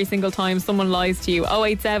 €100 every single time someone lies to you.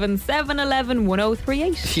 087 711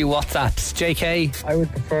 1038. A few WhatsApps. JK. I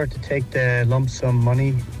would prefer to take the lump sum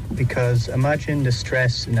money, because imagine the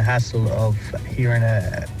stress and the hassle of hearing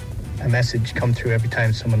a message come through every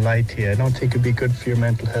time someone lied to you. I don't think it'd be good for your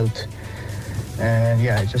mental health. And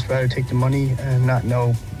yeah, I'd just rather take the money and not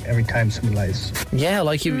know every time someone lies. Yeah,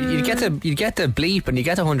 like you get the bleep and you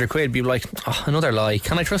get 100 quid, be like, oh, another lie.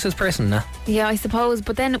 Can I trust this person? Nah. Yeah, I suppose.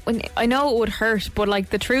 But then when I know it would hurt, but like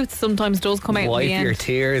the truth sometimes does come out. Wipe in the end. your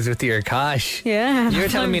tears with your cash. Yeah. You were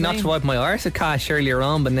telling me not to wipe my arse with cash earlier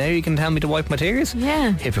on, but now you can tell me to wipe my tears?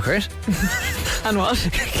 Yeah. Hypocrite. And what?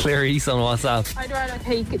 Clarice on WhatsApp. I'd rather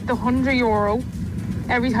take the €100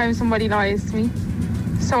 every time somebody lies to me,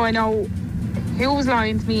 so I know who's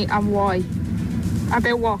lying to me and why.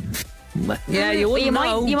 About what? Yeah, you wouldn't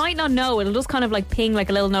know. You might not know. It'll just kind of like ping like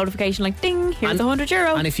a little notification, like ding, here's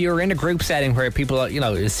 €100. And if you were in a group setting where people,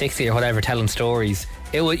 is 60 or whatever telling stories,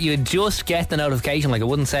 you'd just get the notification. Like, it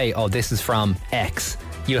wouldn't say, oh, this is from X.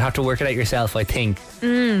 You'd have to work it out yourself, I think.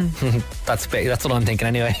 That's what I'm thinking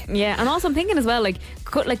anyway. Yeah, and also I'm thinking as well,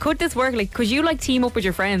 could this work? Like, could you team up with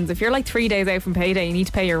your friends? If you're 3 days out from payday, you need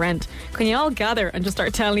to pay your rent. Can you all gather and just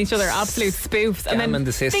start telling each other absolute spoofs? And then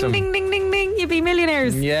the system. Ding, ding, ding, ding, ding, you'd be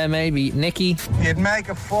millionaires. Yeah, maybe. Nikki? You'd make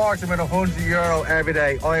a fortune with €100 every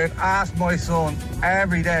day. I'd ask my son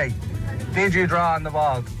every day, did you draw on the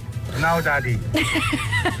ball? No, Daddy.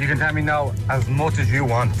 You can tell me no as much as you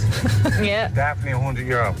want. Yeah. Definitely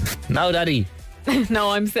 €100. No, Daddy.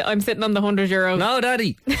 No, I'm sitting on the €100. No,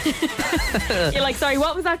 Daddy. You're like, sorry,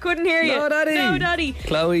 what was that? Couldn't hear you. No, Daddy. No, Daddy.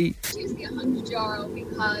 Chloe. Choose the €100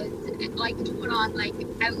 because I could put on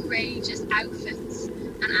outrageous outfits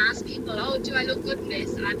and ask people, oh, do I look good in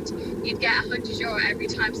this? And you'd get €100 every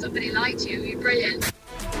time somebody lied to you. It'd be brilliant.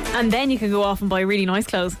 And then you can go off and buy really nice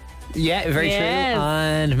clothes. Yeah, very true.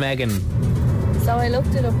 And Megan. So I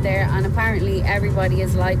looked it up there, and apparently everybody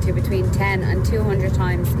is lied to between 10 and 200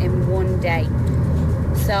 times in one day.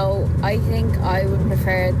 So I think I would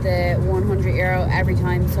prefer the €100 every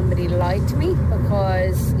time somebody lied to me,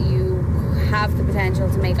 because you have the potential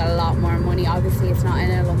to make a lot more money. Obviously it's not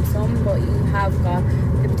in a lump sum, but you have got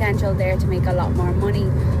the potential there to make a lot more money.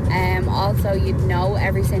 Also, you'd know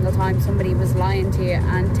every single time somebody was lying to you,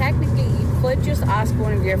 and technically you could just ask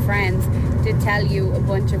one of your friends to tell you a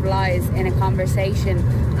bunch of lies in a conversation,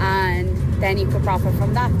 and then you could profit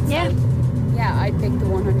from that. Yeah. So, yeah, I'd pick the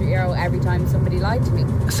 €100 every time somebody lied to me.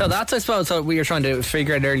 So that's, I suppose, what we were trying to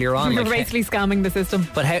figure out earlier on. You're basically scamming the system.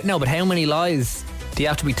 But how many lies do you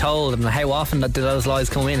have to be told, and how often do those lies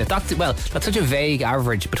come in? If that's such a vague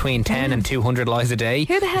average between 10 and 200 lies a day.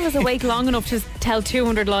 Who the hell is awake long enough to tell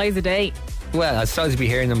 200 lies a day? Well, I suppose you'd be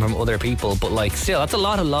hearing them from other people, but still, that's a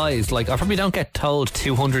lot of lies. I probably don't get told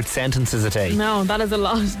 200 sentences a day. No, that is a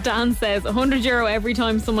lot. Dan says €100 every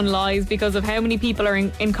time someone lies because of how many people are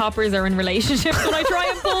in coppers or in relationships when I try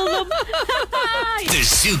and pull them. The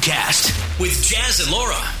ZooCast with Jazz and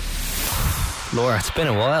Laura. Laura, it's been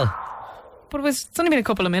a while. But it's only been a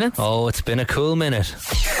couple of minutes. Oh, it's been a cool minute.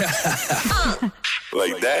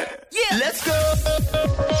 Like that? Yeah, let's go.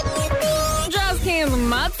 Jazz Kings,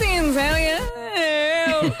 Mad Scenes, hell yeah.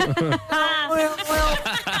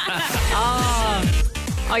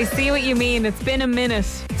 I see what you mean. It's been a minute.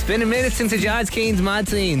 It's been a minute since the Jazz Keen's Mad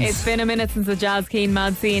Scenes. It's been a minute since the Jazz Keen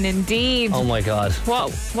Mad Scene, indeed. Oh my God.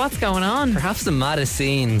 What's going on? Perhaps the maddest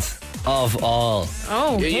scenes of all.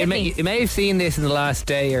 Oh, you may have seen this in the last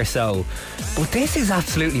day or so, but this is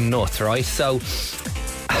absolutely nuts, right? So,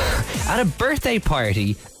 at a birthday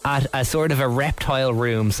party at a sort of a reptile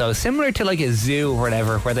room, so similar to a zoo or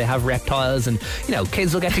whatever, where they have reptiles, and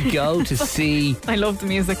kids will get to go to see. I love the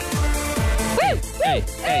music. Hey.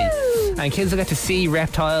 And kids will get to see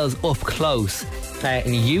reptiles up close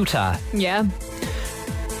in Utah. Yeah.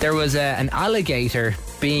 There was an alligator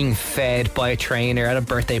being fed by a trainer at a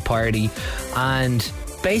birthday party, and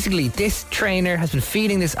basically this trainer has been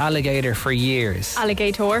feeding this alligator for years.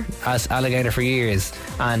 Alligator For years,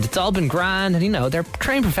 and it's all been grand, and they're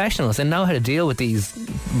trained professionals and know how to deal with these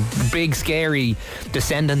big scary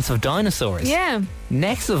descendants of dinosaurs. Yeah.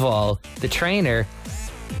 Next of all, the trainer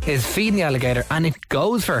is feeding the alligator, and it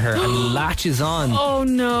goes for her and latches on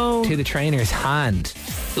to the trainer's hand,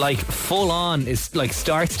 full on, is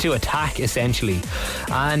starts to attack essentially,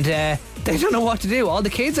 and they don't know what to do. All the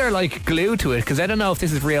kids are glued to it, because I don't know if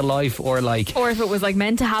this is real life or if it was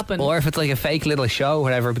meant to happen, or if it's a fake little show or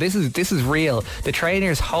whatever. But this is real. The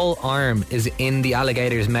trainer's whole arm is in the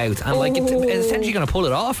alligator's mouth, and it's essentially going to pull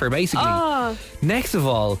it off her basically. Next of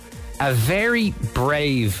all, a very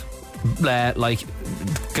brave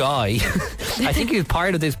guy I think he's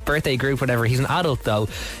part of this birthday group, whatever. He's an adult though.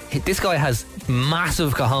 This guy has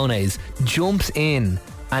massive cojones, jumps in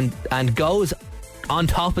and goes on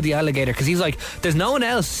top of the alligator, because he's like, there's no one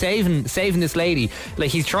else saving this lady.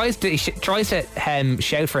 He tries to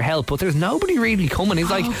shout for help, but there's nobody really coming. He's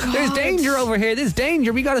like, there's danger over here, there's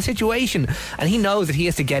danger, we got a situation. And he knows that he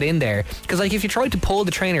has to get in there, because if you try to pull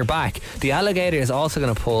the trainer back, the alligator is also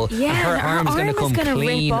going to pull, and her arm's going to come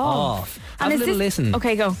clean off. Have a little listen.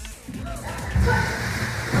 Okay, go.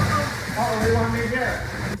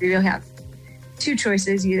 You have two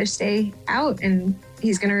choices. You either stay out and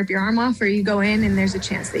he's going to rip your arm off, or you go in and there's a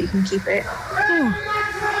chance that you can keep it.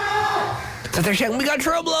 So they're shouting, we got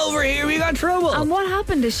trouble over here, we got trouble. And what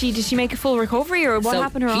happened? Did she make a full recovery, or what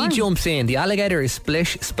happened to her arm? He jumps in, the alligator is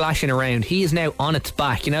splashing around. He is now on its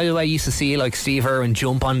back. You know the way you used to see Steve Irwin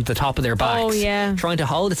jump on the top of their backs? Oh yeah. Trying to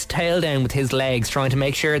hold its tail down with his legs, trying to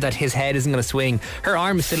make sure that his head isn't going to swing. Her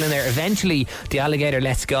arm is still in there. Eventually the alligator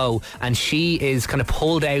lets go, and she is kind of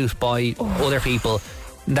pulled out by other people.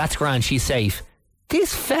 That's grand, she's safe.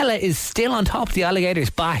 This fella is still on top of the alligator's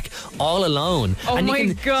back, all alone. Oh, and my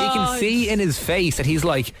God. You can see in his face that he's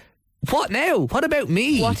like, what now? What about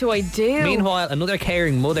me? What do I do? Meanwhile, another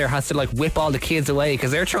caring mother has to whip all the kids away,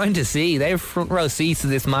 because they're trying to see. They have front row seats to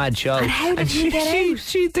this mad show. And how did he get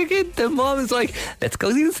out? The mom is like, let's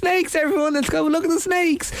go see the snakes, everyone. Let's go look at the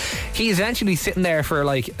snakes. He's eventually sitting there for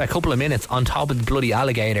a couple of minutes on top of the bloody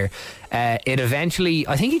alligator. It eventually,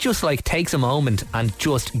 I think he just takes a moment and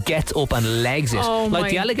just gets up and legs it. Oh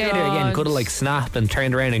the alligator God. Again could have snapped and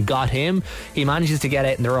turned around and got him. He manages to get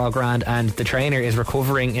it, and they're all grand, and the trainer is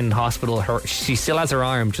recovering in hospital. She still has her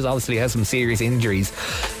arm, just obviously has some serious injuries.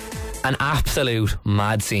 An absolute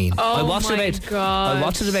mad scene. I watched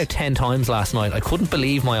it about 10 times last night. I couldn't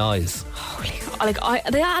believe my eyes. Holy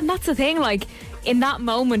God. And that's the thing, in that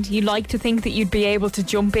moment you like to think that you'd be able to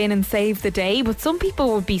jump in and save the day, but some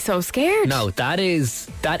people would be so scared. No, that is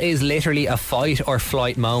literally a fight or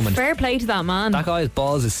flight moment. Fair play to that man. That guy's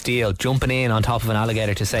balls of steel, jumping in on top of an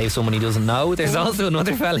alligator to save someone he doesn't know. There's also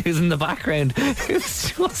another fella who's in the background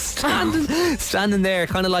who's just standing there,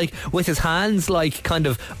 kind of like with his hands like kind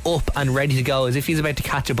of up and ready to go, as if he's about to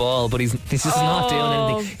catch a ball, but he's just not doing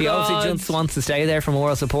anything. He obviously just wants to stay there for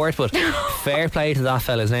moral support, but fair play to that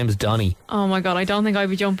fella. His name is Donny. Oh my God, I don't think I'd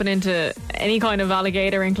be jumping into any kind of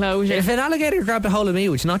alligator enclosure. If an alligator grabbed a hold of me,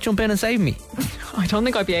 would you not jump in and save me? I don't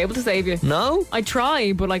think I'd be able to save you. No? I'd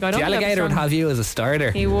try, but like I don't The think alligator would have you as a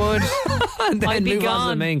starter. He would. And then I'd be move on to the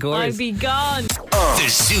gone. main course. I'd be gone. The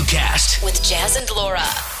ZooCast with Jazz and Laura.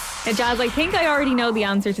 Now, Jazz, I think I already know the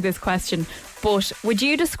answer to this question, but would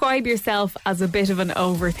you describe yourself as a bit of an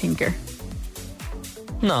overthinker?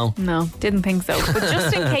 No, didn't think so. But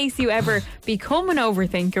just in case you ever become an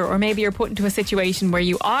overthinker, or maybe you're put into a situation where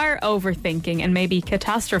you are overthinking and maybe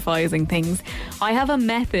catastrophizing things, I have a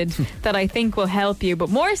method that I think will help you, but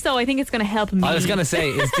more so I think it's going to help me. I was going to say,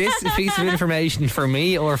 is this a piece of information for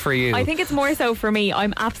me or for you? I think it's more so for me.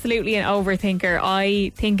 I'm absolutely an overthinker.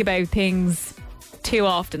 I think about things too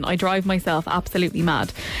often. I drive myself absolutely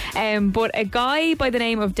mad. But a guy by the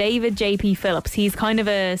name of David J.P. Phillips, he's kind of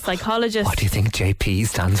a psychologist. What do you think JP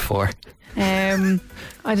stands for?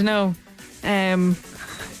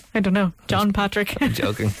 I don't know. John Patrick. I'm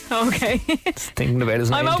joking. Okay. Just thinking about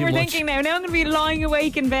his name I'm too much. overthinking now. Now I'm going to be lying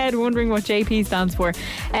awake in bed wondering what JP stands for.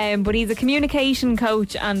 But he's a communication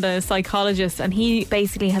coach and a psychologist, and he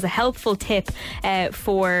basically has a helpful tip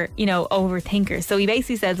for, overthinkers. So he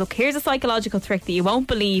basically says, look, here's a psychological trick that you won't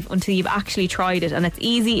believe until you've actually tried it, and it's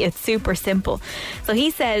easy, it's super simple. So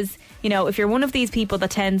he says, if you're one of these people that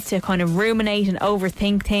tends to kind of ruminate and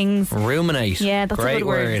overthink things. Ruminate. Yeah, that's great a good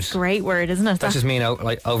word. Great word, isn't it? That just mean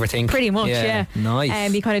like overthink. Pretty much, yeah.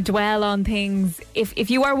 Nice. You kind of dwell on things. If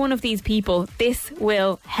you are one of these people, this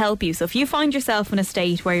will help you. So if you find yourself in a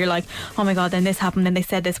state where you're like, oh my God, then this happened, then they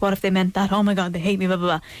said this, what if they meant that? Oh my God, they hate me, blah, blah,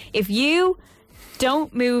 blah. If you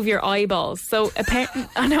don't move your eyeballs. So apparently,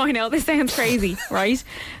 I know this sounds crazy, right?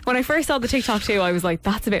 When I first saw the TikTok too, I was like,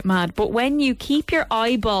 that's a bit mad. But when you keep your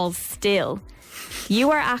eyeballs still,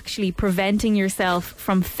 you are actually preventing yourself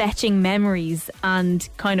from fetching memories and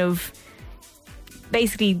kind of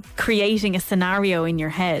basically creating a scenario in your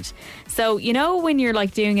head. So, when you're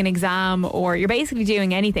like doing an exam or you're basically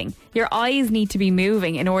doing anything, your eyes need to be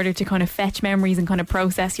moving in order to kind of fetch memories and kind of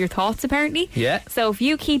process your thoughts, apparently. Yeah. So if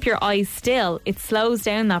you keep your eyes still, it slows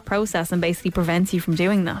down that process and basically prevents you from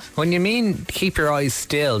doing that. When you mean keep your eyes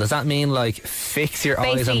still, does that mean like fix your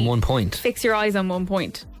eyes on one point? Fix your eyes on one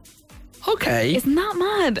point. Okay. Isn't that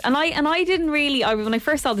mad? And I didn't really, when I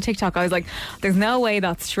first saw the TikTok, I was like, there's no way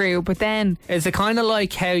that's true. But then, is it kind of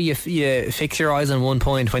like how you fix your eyes on one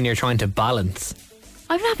point when you're trying to balance?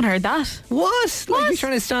 I haven't heard that. What? Like you're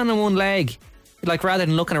trying to stand on one leg. Like rather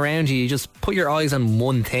than looking around you just put your eyes on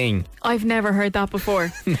one thing. I've never heard that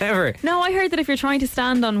before. Never? No, I heard that if you're trying to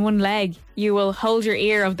stand on one leg, you will hold your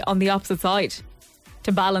ear on the opposite side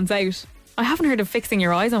to balance out. I haven't heard of fixing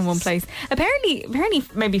your eyes on one place. Apparently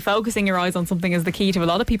maybe focusing your eyes on something is the key to a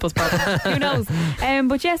lot of people's problems. Who knows?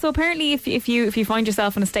 But yeah, so apparently if you find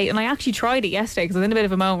yourself in a state, and I actually tried it yesterday because I was in a bit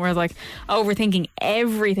of a moment where I was like overthinking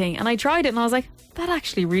everything, and I tried it and I was like, that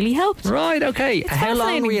actually really helped. Right, okay. It's how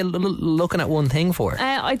long were you looking at one thing for?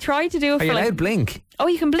 I tried to do it for... Are you allowed to blink? Oh,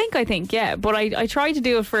 you can blink, I think, yeah. But I tried to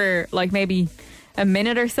do it for like maybe a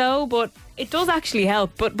minute or so, but it does actually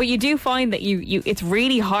help. But you do find that you it's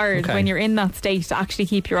really hard when you're in that state to actually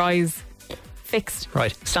keep your eyes fixed.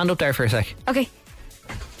 Right, stand up there for a sec. Okay.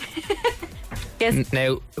 Yes.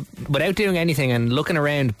 Now, without doing anything and looking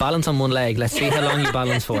around, balance on one leg. Let's see how long you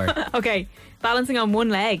balance for. Okay, balancing on one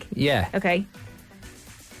leg. Yeah. Okay.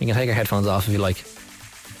 You can take your headphones off if you like.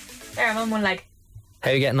 There, I'm on one leg. How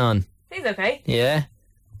are you getting on? He's okay. Yeah.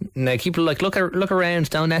 Now keep look around.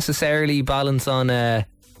 Don't necessarily balance on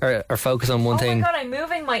or focus on one thing. Oh my God, I'm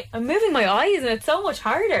moving my eyes, and it's so much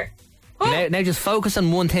harder. Now just focus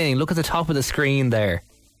on one thing. Look at the top of the screen there.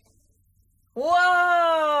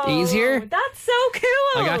 Whoa! Easier? That's so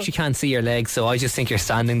cool. I actually can't see your legs, so I just think you're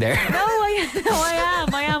standing there. No,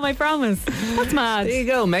 I am, I promise. That's mad. There you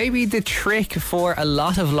go. Maybe the trick for a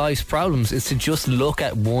lot of life's problems is to just look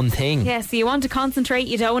at one thing. Yeah, so you want to concentrate,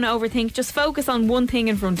 you don't want to overthink, just focus on one thing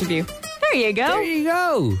in front of you. There you go. There you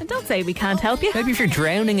go. And don't say we can't help you. Maybe if you're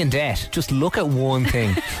drowning in debt, just look at one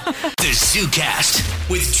thing. The ZooCast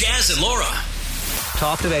with Jazz and Laura.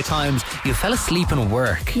 talked about times you fell asleep in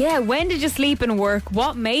work. Yeah, when did you sleep in work?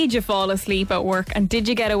 What made you fall asleep at work? And did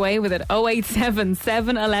you get away with it? 087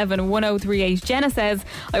 711 1038. Jenna says,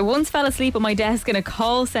 I once fell asleep at my desk in a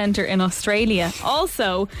call centre in Australia.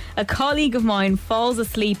 Also, a colleague of mine falls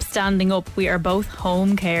asleep standing up. We are both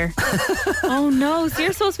home care. Oh no, so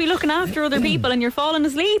you're supposed to be looking after other people and you're falling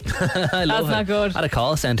asleep? I love That's not good. At a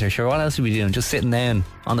call centre, sure, what else would we be doing? Just sitting down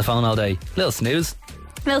on the phone all day. Little snooze.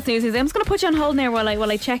 Little snoozies. I'm just going to put you on hold now while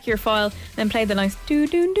I check your file, then play the nice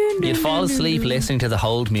You'd fall asleep listening to the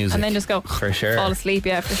hold music. and then just go For sure. fall asleep.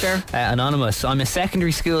 Yeah, for sure. Anonymous, I'm a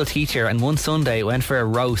secondary school teacher and one Sunday went for a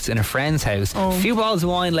roast in a friend's house. A few bottles of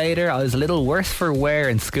wine later, I was a little worse for wear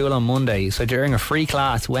in school on Monday, so during a free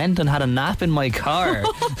class went and had a nap in my car.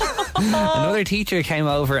 Another teacher came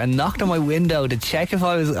over and knocked on my window to check if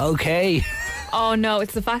I was okay. Oh no,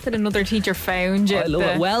 it's the fact that another teacher found you. I love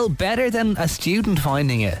it. Well, better than a student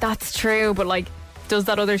finding it. That's true, but like, does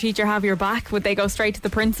that other teacher have your back? Would they go straight to the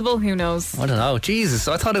principal? Who knows? I don't know. Jesus,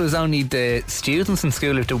 I thought it was only the students in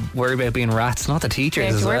school who have to worry about being rats, not the teachers They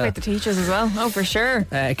have as to worry well. about the teachers as well. Oh, for sure.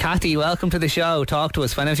 Kathy, welcome to the show. Talk to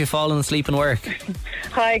us. When have you fallen asleep in work?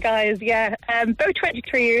 Hi guys, yeah. About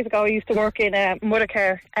 23 years ago I used to work in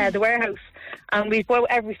Mothercare, the warehouse, and we'd go out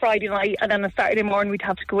every Friday night and then on Saturday morning we'd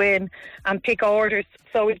have to go in and pick orders.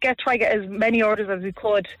 So we'd try to get as many orders as we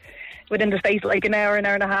could within the space of like an hour and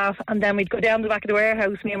a half, and then we'd go down the back of the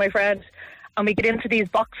warehouse, me and my friend, and we'd get into these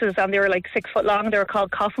boxes, and they were like 6 foot long. They were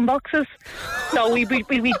called coffin boxes. So we'd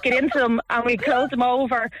get into them and we'd close them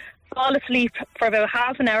over, fall asleep for about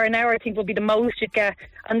half an hour I think would be the most you'd get,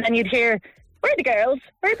 and then you'd hear, where are the girls?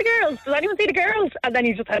 Where are the girls? Does anyone see the girls? And then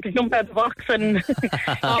you just had to jump out of the box and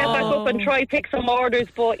get back up and try pick some orders.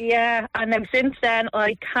 But yeah, and then since then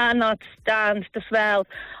I cannot stand the smell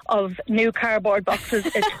of new cardboard boxes.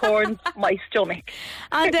 It turns my stomach.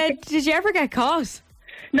 And did you ever get caught?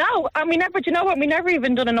 No, and we never, do you know what? We never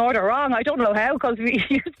even done an order wrong. I don't know how, because we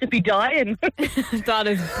used to be dying. That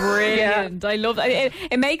is brilliant. I love that.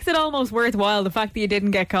 It makes it almost worthwhile, the fact that you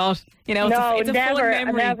didn't get caught. You know, it's a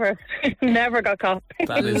fun memory. Never got caught.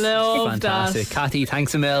 That is fantastic. That. Kathy,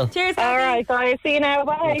 thanks a mil. Cheers, Kathy. All right, guys. See you now.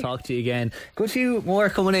 Bye. We'll talk to you again. Good few more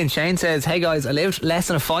coming in. Shane says, hey guys, I lived less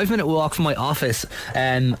than a 5-minute walk from my office.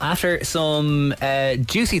 After some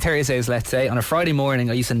juicy Thursdays, let's say, on a Friday morning,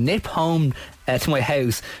 I used to nip home to my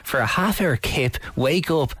house for a half-hour kip, wake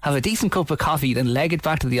up, have a decent cup of coffee, then leg it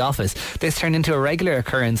back to the office. This turned into a regular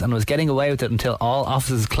occurrence and was getting away with it until all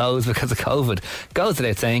offices closed because of COVID. Goes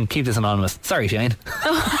without saying, keep this anonymous. Sorry, Shane.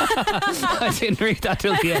 I didn't read that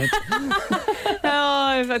till the end.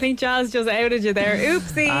 Oh, I think Jazz just outed you there.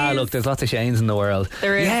 Oopsies. Look, there's lots of Shanes in the world.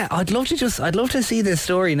 There is. Yeah, I'd love to see this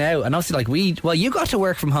story now. And obviously, you got to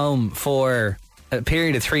work from home for a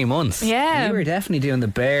period of 3 months. Yeah. You were definitely doing the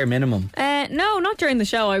bare minimum. No, not during the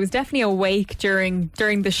show. I was definitely awake during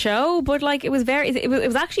the show, but like it was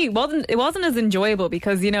actually wasn't as enjoyable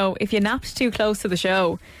because, you know, if you napped too close to the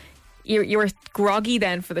show, you were groggy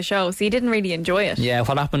then for the show, so you didn't really enjoy it. Yeah,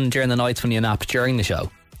 what happened during the nights when you napped during the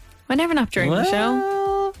show? I never napped during the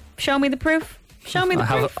show. Show me the proof. Show me the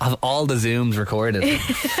proof. I have all the Zooms recorded.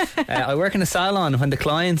 I work in a salon. When the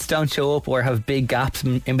clients don't show up or have big gaps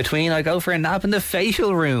in between, I go for a nap in the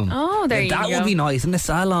facial room. Oh, there you go. That would be nice in the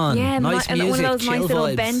salon. Yeah, nice and music, one of those chill nice little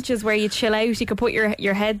vibes. benches where you chill out. You could put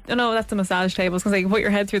your head. Oh no, that's a massage table. I was going to say you can put your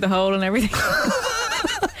head through the hole and everything.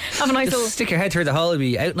 Have a nice Just little stick your head through the hole and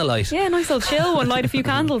be out in the light. Yeah, nice little chill one. Light a few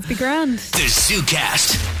candles. Be grand. The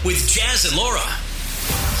ZooCast with Jazz and Laura.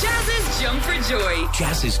 Jazz's Jump for Joy.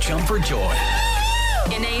 Jazz's Jump for Joy.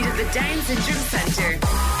 In aid of the Down Syndrome Centre.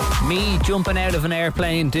 Me jumping out of an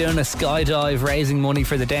airplane, doing a skydive, raising money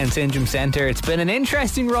for the Down Syndrome Centre. It's been an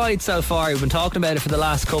interesting ride so far. We've been talking about it for the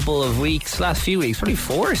last couple of weeks, last few weeks, probably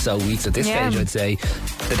 4 or so weeks at this stage, I'd say.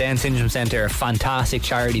 The Down Syndrome Centre, a fantastic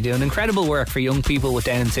charity doing incredible work for young people with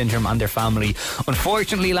Down syndrome and their family.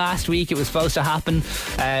 Unfortunately, last week it was supposed to happen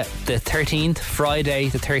the 13th, Friday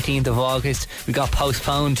the 13th of August. We got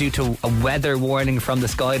postponed due to a weather warning from the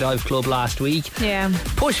Skydive Club last week. Yeah.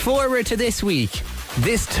 Push forward to this week.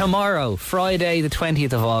 This tomorrow, Friday the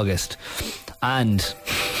 20th of August. And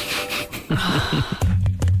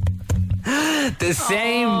the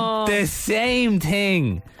same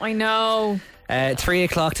thing. I know. 3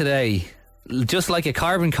 o'clock today. Just like a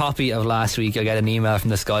carbon copy of last week, I get an email from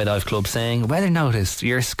the Skydive Club saying, weather notice,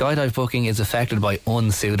 your skydive booking is affected by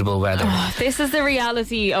unsuitable weather. This is the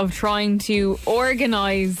reality of trying to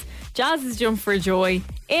organise Jazz's Jump for Joy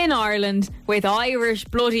in Ireland with Irish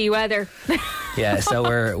bloody weather. Yeah,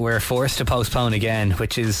 so we're forced to postpone again,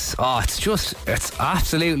 which is it's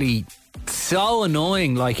absolutely so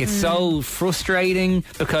annoying. Like, it's so frustrating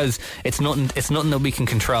because it's nothing that we can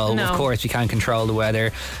control. No. Of course we can't control the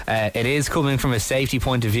weather. It is coming from a safety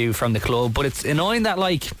point of view from the club, but it's annoying that,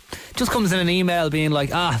 like, just comes in an email being like,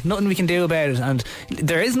 nothing we can do about it, and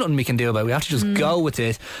there is nothing we can do about it. We have to just go with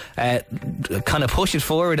it, kind of push it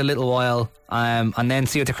forward a little while, and then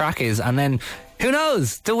see what the crack is, and then who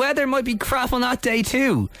knows, the weather might be crap on that day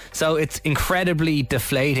too. So it's incredibly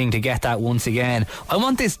deflating to get that once again. I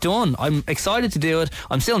want this done. I'm excited to do it.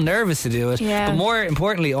 I'm still nervous to do it, but more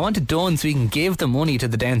importantly, I want it done so we can give the money to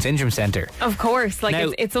the Down Syndrome Centre. Of course, like,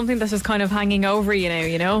 now, it's something that's just kind of hanging over you now,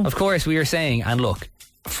 you know. Of course, we were saying, and look,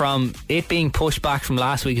 from it being pushed back from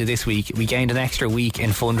last week to this week, we gained an extra week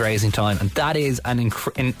in fundraising time, and that is an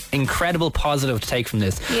incredible positive to take from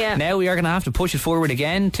this. Now we are going to have to push it forward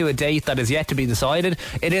again to a date that is yet to be decided.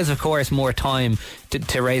 It is, of course, more time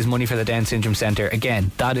to raise money for the Down Syndrome Centre.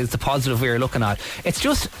 Again, that is the positive we are looking at. It's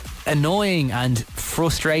just annoying and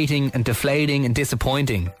frustrating and deflating and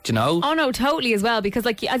disappointing, do you know? Oh no, totally, as well, because,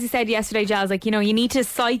 like, as you said yesterday, Jazz, like, you know, you need to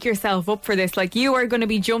psych yourself up for this. Like, you are going to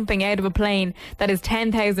be jumping out of a plane that is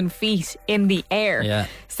 10,000 feet in the air.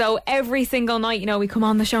 So every single night, you know, we come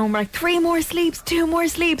on the show and we're like, 3 more sleeps, 2 more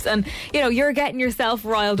sleeps, and, you know, you're getting yourself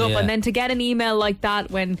riled up, and then to get an email like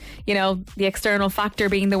that when, you know, the external factor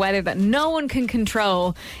being the weather that no one can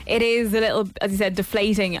control, it is a little, as you said,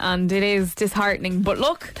 deflating, and it is disheartening. But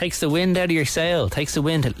look, takes the wind out of your sail, takes the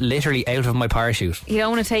wind literally out of my parachute. You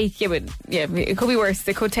don't want to take it could be worse.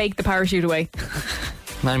 It could take the parachute away.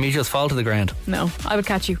 Man, you just fall to the ground. No, I would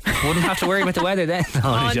catch you. Wouldn't have to worry about the weather then.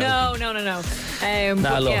 No,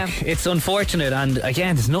 look, it's unfortunate, and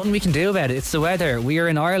again, there's nothing we can do about it. It's the weather. We are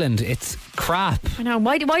in Ireland. It's crap. I know.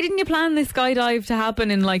 Why didn't you plan this skydive to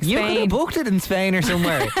happen in, like, Spain? You could have booked it in Spain or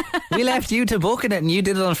somewhere. We left you to booking it, and you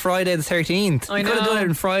did it on Friday the 13th. I know. You could have done it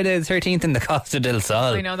on Friday the 13th in the Costa del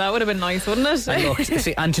Sol. I know, that would have been nice, wouldn't it? And look,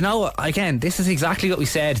 see, and you know what? Again, this is exactly what we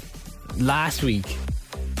said last week.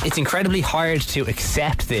 It's incredibly hard to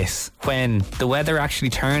accept this when the weather actually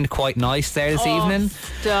turned quite nice there this evening.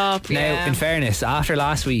 Stop. Now, in fairness, after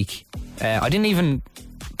last week,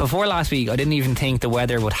 before last week, I didn't even think the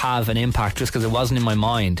weather would have an impact just because it wasn't in my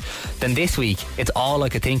mind. Then this week, it's all I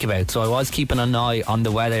could think about. So I was keeping an eye on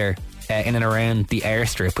the weather in and around the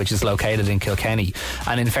airstrip, which is located in Kilkenny.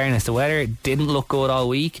 And in fairness, the weather didn't look good all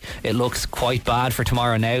week. It looks quite bad for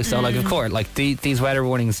tomorrow now. So, like, of course, like, these weather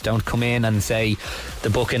warnings don't come in and say the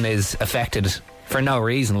booking is affected for no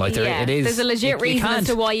reason. Like, it is. There's a legit reason as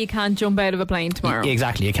to why you can't jump out of a plane tomorrow.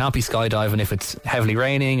 Exactly. You can't be skydiving if it's heavily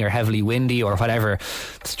raining or heavily windy or whatever.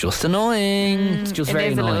 It's just annoying. It's just very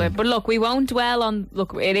annoying. A little bit. But look, we won't dwell on.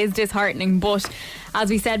 Look, it is disheartening, but as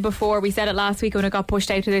we said before, we said it last week when it got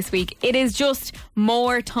pushed out to this week, it is just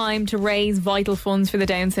more time to raise vital funds for the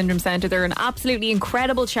Down Syndrome Centre. They're an absolutely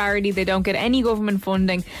incredible charity. They don't get any government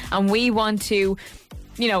funding, and we want to,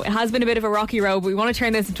 you know, it has been a bit of a rocky road, but we want to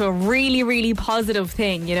turn this into a really, really positive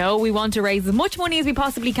thing. You know, we want to raise as much money as we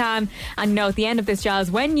possibly can, and, you know, at the end of this, Jazz,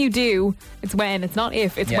 when you do, it's not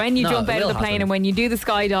if, it's when you jump out of the plane and when you do the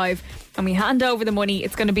skydive and we hand over the money,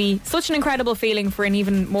 it's going to be such an incredible feeling for an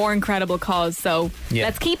even more incredible cause. So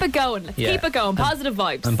let's keep it going. Keep it going. Positive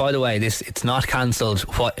vibes. And by the way, it's not cancelled.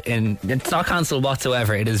 It's not cancelled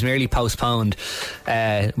whatsoever. It is merely postponed.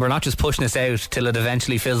 We're not just pushing this out till it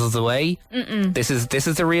eventually fizzles away. This is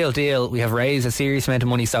the real deal. We have raised a serious amount of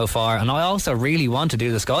money so far, and I also really want to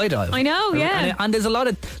do the skydive. I know, yeah. And there's a lot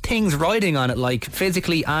of things riding on it, like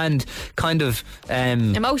physically and kind of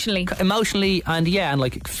emotionally, and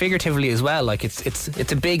like figuratively as well. Like,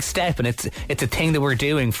 it's a big step, and it's a thing that we're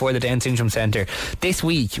doing for the Down Syndrome Centre. This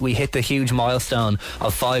week we hit the huge milestone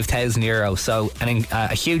of €5,000. So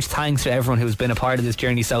a huge thanks to everyone who's been a part of this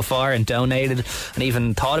journey so far and donated and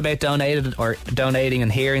even thought about donating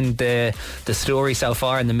and hearing the story so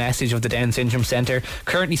far and the message of the Down Syndrome Centre.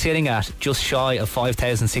 Currently sitting at just shy of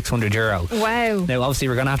 €5,600. Wow. Now obviously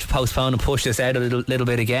we're going to have to postpone and push this out a little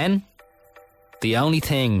bit again. The only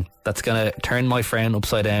thing that's going to turn my frown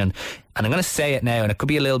upside down, and I'm going to say it now, and it could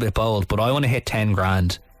be a little bit bold, but I want to hit 10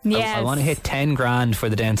 grand. Yes. I want to hit 10 grand for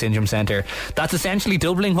the Down Syndrome Centre. That's essentially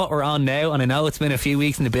doubling what we're on now, and I know it's been a few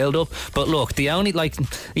weeks in the build up, but look, we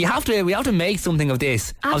have to make something of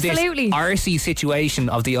this. Absolutely. Of this arsey situation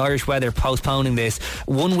of the Irish weather postponing this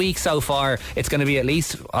 1 week so far. It's going to be at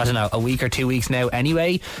least, I don't know, a week or 2 weeks now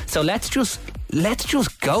anyway. So let's just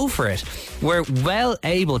go for it. We're well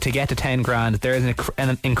able to get to 10 grand. There is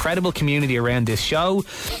an incredible community around this show.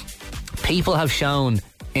 People have shown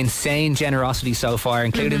insane generosity so far,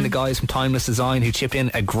 including the guys from Timeless Design who chipped in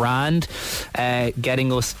 $1,000,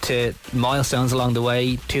 getting us to milestones along the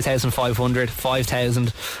way, 2,500,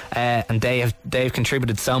 5,000, and they've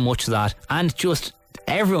contributed so much to that. And just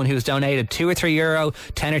everyone who's donated €2 or €3,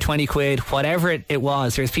 10 or 20 quid, whatever it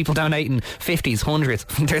was. There's people donating 50s, 100s.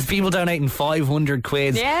 There's people donating 500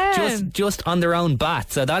 quid just on their own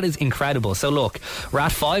bat. So that is incredible. So look, we're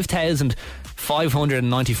at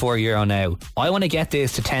 €5,594 now. I want to get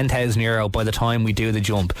this to €10,000 by the time we do the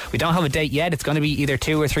jump. We don't have a date yet. It's going to be either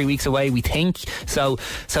 2 or 3 weeks away, we think. So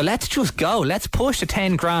let's just go. Let's push to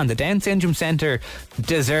 10 grand. The Down Syndrome Centre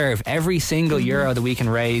deserve every single euro that we can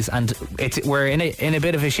raise, and we're in a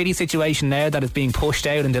bit of a shitty situation now that it's being pushed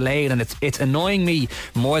out and delayed, and it's annoying me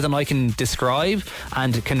more than I can describe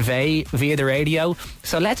and convey via the radio.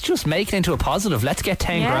 So let's just make it into a positive. Let's get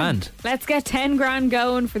 10 grand. Let's get 10 grand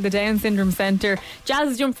going for the Down Syndrome Centre.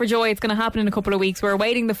 Jazz's Jump for Joy, it's going to happen in a couple of weeks. We're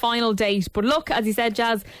awaiting the final date, but look, as you said,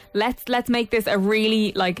 Jazz, let's make this a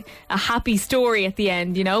really like a happy story at the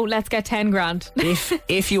end, you know. Let's get 10 grand.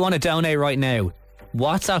 If you want to donate right now,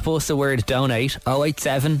 WhatsApp us the word donate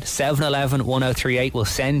 087 711 1038. We'll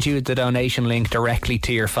send you the donation link directly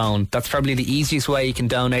to your phone. That's probably the easiest way you can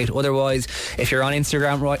donate. Otherwise, if you're on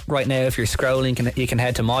Instagram right now, if you're scrolling, you can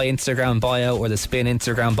head to my Instagram bio or the Spin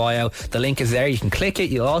Instagram bio. The link is there. You can click it.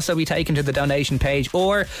 You'll also be taken to the donation page,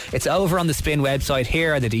 or it's over on the Spin website.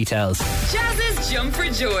 Here are the details. Jazz's Jump for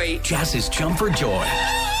Joy. Jazz's Jump for Joy.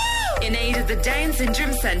 In aid of the Down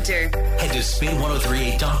Syndrome Centre. Head to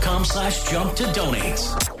spin1038.com/jump to donate.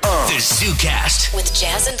 The ZooCast with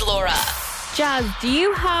Jazz and Laura. Jazz, do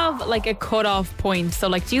you have like a cut-off point? So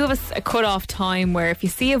like, do you have a cut-off time where if you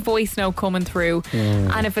see a voice note coming through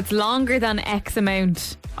and if it's longer than X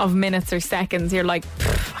amount of minutes or seconds, you're like,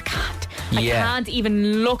 I can't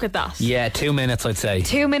even look at that. Yeah, 2 minutes, I'd say.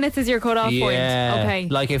 2 minutes is your cut-off point. Okay.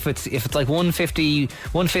 Like if it's like 150,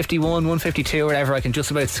 151, 152 or whatever, I can just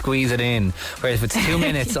about squeeze it in. Whereas if it's 2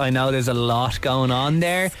 minutes, I know there's a lot going on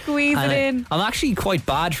there. Squeeze it in. I'm actually quite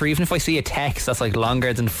bad for, even if I see a text that's like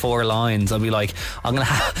longer than 4 lines, I'll be like, I'm gonna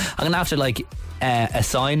have to like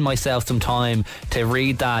assign myself some time to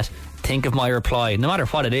read that, think of my reply, no matter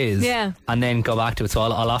what it is, and then go back to it. So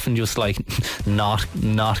I'll often just like not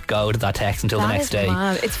go to that text until the next day.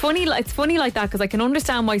 Mad. It's funny like that, because I can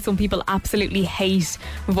understand why some people absolutely hate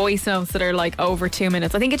voice notes that are like over 2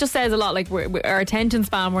 minutes. I think it just says a lot, like our attention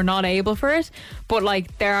span, we're not able for it. But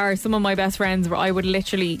like, there are some of my best friends where I would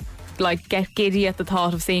literally like get giddy at the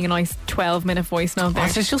thought of seeing a nice 12-minute voice note there.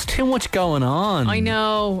 There's just too much going on. I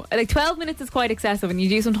know, like 12 minutes is quite excessive, and you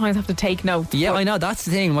do sometimes have to take notes. Yeah, I know, that's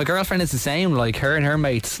the thing. My girlfriend is the same. Like, her and her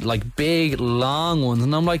mates like big long ones,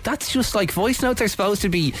 and I'm like, that's just like, voice notes are supposed to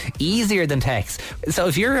be easier than text. So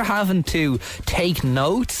if you're having to take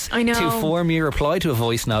notes to form your reply to a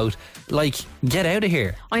voice note, like, get out of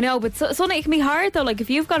here. I know, but something, it can be hard though. Like, if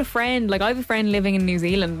you've got a friend, like I have a friend living in New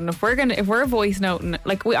Zealand, and if we're voice noting,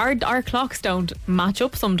 like our clocks don't match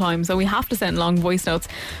up sometimes, so we have to send long voice notes.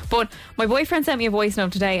 But my boyfriend sent me a voice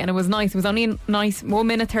note today, and it was nice. It was only a nice 1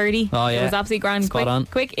 minute 30. Oh yeah, it was absolutely grand. Spot on.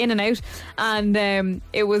 Quick in and out, and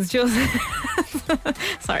it was just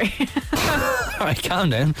sorry. Alright, calm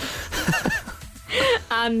down.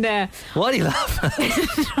 And what are you laughing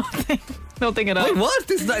at? Nothing at all. Wait, what?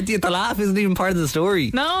 The laugh isn't even part of the story.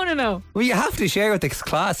 No. Well, you have to share with the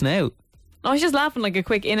class now. I was just laughing, like a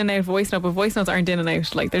quick in and out voice note, but voice notes aren't in and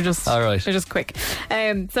out. Like, they're just they're just quick.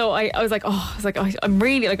 So I was like, I'm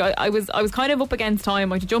really like, I was kind of up against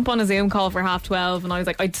time. I had to jump on a Zoom call for 12:30, and I was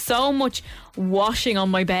like, I'd so much washing on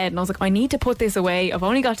my bed, and I was like, I need to put this away. I've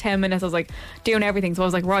only got 10 minutes. I was like doing everything, so I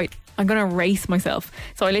was like, right, I'm gonna race myself.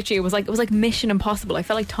 So I literally, it was like Mission Impossible. I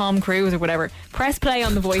felt like Tom Cruise or whatever. Press play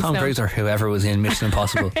on the voice note. Tom Cruise or whoever was in Mission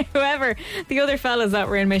Impossible. Whoever, the other fellas that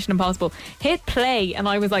were in Mission Impossible. Hit play, and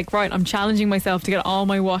I was like, right, I'm challenging myself to get all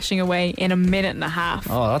my washing away in a minute and a half.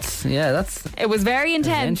 Oh, that's it was very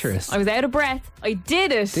intense. Adventurous. I was out of breath. I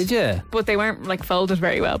did it. Did you? But they weren't like folded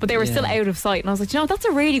very well, but they were still out of sight, and I was like, that's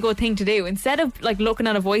a really good thing to do. Instead of like looking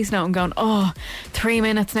at a voice note and going, 3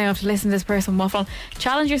 minutes now I have to listen to this person waffle on,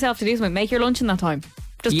 challenge yourself to do something. Make your lunch in that time.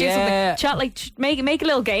 Just do something. Chat, like, make a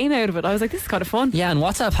little game out of it. I was like, this is kind of fun. Yeah, and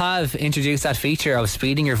WhatsApp have introduced that feature of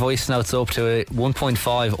speeding your voice notes up to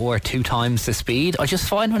 1.5 or 2 times the speed. I just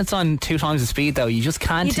find when it's on 2 times the speed though, you just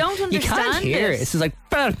can't. You don't understand. You can't hear it. It's just like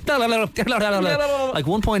like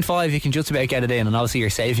 1.5 you can just about get it in, and obviously you're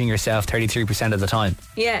saving yourself 33% of the time.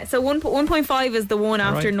 Yeah, so 1.5 is the one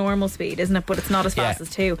after Right. normal speed, isn't it? But it's not as fast as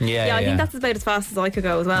 2. Yeah, I think that's about as fast as I could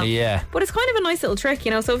go as well. Yeah. But it's kind of a nice little trick,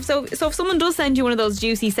 you know. So if someone does send you one of those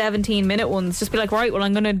juicy 17-minute ones, just be like, right, well,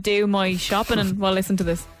 I'm going to do my shopping and listen to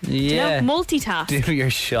this. Yeah. You know, multitask. Do your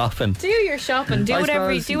shopping. Do your shopping. Do I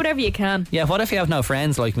whatever. suppose- Do whatever you can. Yeah, what if you have no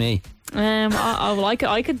friends like me?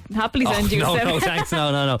 I could happily send you. No, thanks.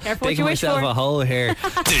 No. Careful what Digging you wish myself for. a hole here.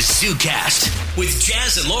 The ZooCast with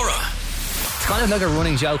Jazz and Laura. It's kind of like a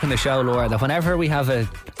running joke in the show, Laura, that whenever we have a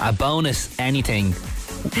bonus anything,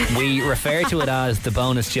 we refer to it as the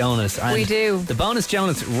bonus Jonas. And We do. The bonus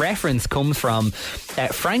Jonas reference comes from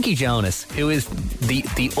Frankie Jonas, who is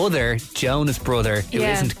the other Jonas brother who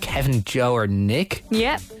Yeah. isn't Kevin, Joe or Nick.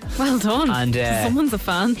 Yeah, well done. And someone's a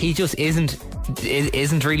fan. He just isn't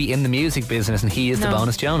really in the music business, and he is the No.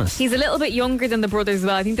 bonus Jonas. He's a little bit younger than the brothers as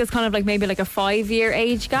well. I think there's kind of like maybe like a 5-year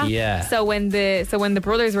age gap. Yeah. So when the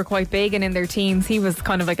brothers were quite big and in their teens, he was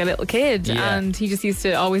kind of like a little kid, Yeah. and he just used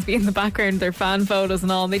to always be in the background, their fan photos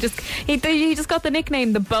and all. And he just got the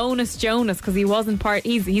nickname the bonus Jonas because he wasn't part.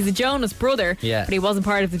 He's a Jonas brother, Yeah. but he wasn't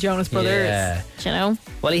part of the Jonas Brothers. Yeah. You know.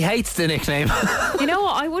 Well, he hates the nickname. You know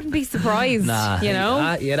what? I wouldn't be surprised. Nah, You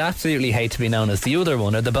know. you'd absolutely hate to be known as the other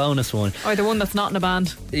one or the bonus one. Or the one that's not in a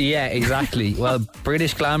band. Yeah, exactly. Well,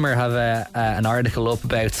 British Glamour have an article up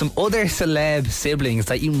about some other celeb siblings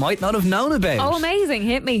that you might not have known about. Oh, amazing.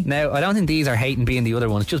 Hit me. Now, I don't think these are hating being the other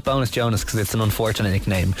one. It's just Bonus Jonas because it's an unfortunate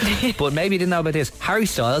nickname. But maybe you didn't know about this. Harry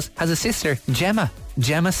Styles has a sister, Gemma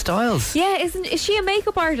Styles. Yeah, is she a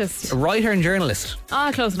makeup artist? A writer and journalist.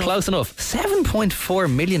 Close enough. Close enough.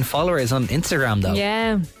 7.4 million followers on Instagram, though.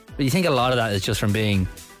 Yeah. But you think a lot of that is just from being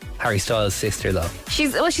Harry Styles' sister, though.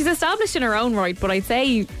 She's established in her own right, but I'd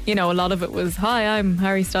say, you know, a lot of it was, hi, I'm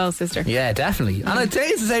Harry Styles' sister. Yeah, definitely. And I'd say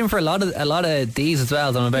it's the same for a lot of these as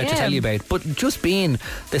well that I'm about to tell you about. But just being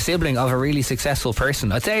the sibling of a really successful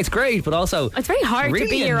person, I'd say it's great, but also It's very hard really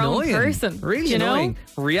to be your annoying. own person. Really you know? annoying.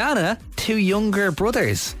 Rihanna, 2 younger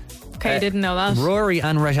brothers. Okay, didn't know that. Rory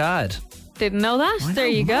and Rashad. Didn't know that. There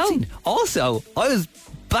you go. Imagine. Also, I was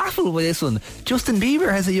baffled with this one. Justin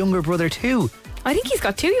Bieber has a younger brother too. I think he's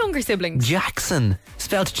got 2 younger siblings. Jackson,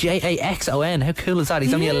 spelled Jaxon. How cool is that?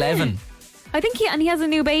 He's only 11. I think he has a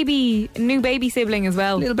new baby sibling as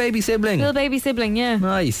well. Little baby sibling. Yeah.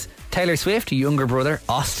 Nice. Taylor Swift, younger brother,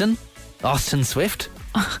 Austin Swift.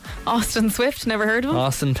 Austin Swift, never heard of him.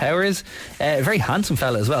 Austin Powers, a very handsome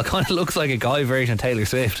fella as well. Kind of looks like a guy version of Taylor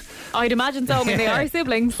Swift. I'd imagine so. I mean, they are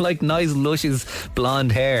siblings. Like nice, luscious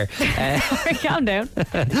blonde hair. Calm down.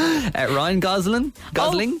 Ryan Gosling.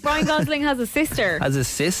 Oh, Ryan Gosling has a sister. Has a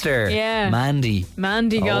sister. Yeah. Mandy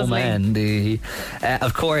Gosling. Oh, Mandy.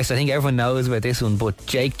 Of course, I think everyone knows about this one, but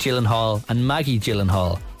Jake Gyllenhaal and Maggie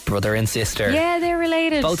Gyllenhaal, brother and sister. Yeah, they're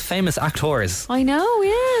related. Both famous actors. I know,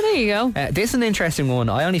 yeah, there you go. This is an interesting one.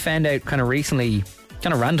 I only found out kind of recently,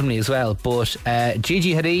 kind of randomly as well, but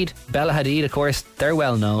Gigi Hadid, Bella Hadid, of course, they're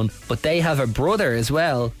well known, but they have a brother as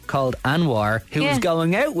well called Anwar who is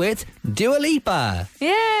going out with Dua Lipa. Yeah.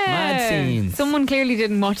 Mad scenes. Someone clearly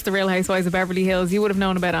didn't watch The Real Housewives of Beverly Hills. You would have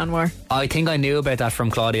known about Anwar. I think I knew about that from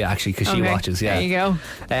Claudia actually because she watches, yeah. There you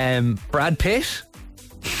go. Brad Pitt,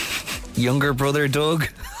 younger brother Doug.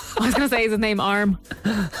 I was going to say his name Arm.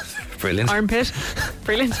 Brilliant. Armpit.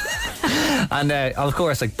 Brilliant. And of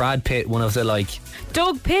course, like Brad Pitt, one of the like...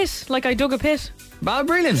 Doug Pitt, like I dug a pit. Oh,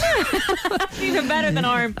 brilliant. Even better than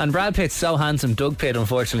Arm. And Brad Pitt's so handsome. Doug Pitt,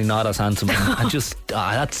 unfortunately, not as handsome. And just,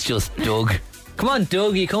 that's just Doug. Come on,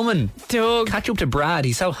 Doug, you coming? Doug. Catch up to Brad.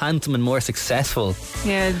 He's so handsome and more successful.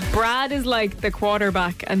 Yeah, Brad is like the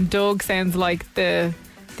quarterback, and Doug sounds like the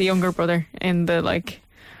younger brother in the like...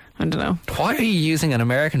 I don't know. Why are you using an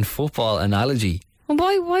American football analogy? Well,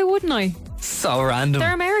 why wouldn't I? So random.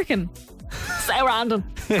 They're American. So random.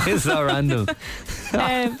 It is so random. So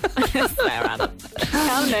random.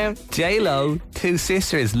 Calm down. J-Lo, 2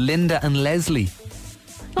 sisters, Linda and Leslie.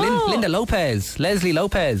 Linda Lopez, Leslie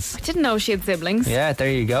Lopez. I didn't know she had siblings. Yeah,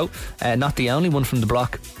 there you go. Not the only one from the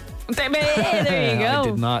block. There you go. I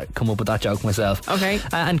did not come up with that joke myself. Okay.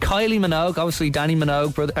 And Kylie Minogue, obviously Danny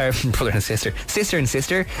Minogue, brother and sister and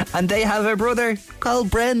sister, and they have a brother called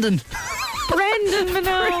Brendan. Brendan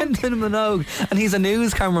Minogue. Brendan Minogue, and he's a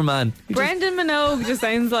news cameraman. Brendan Minogue just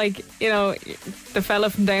sounds like, you know, the fella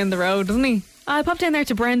from down the road, doesn't he? I popped down there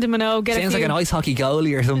to Brendan Minogue. Sounds like an ice hockey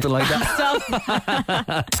goalie or something like that. Stop.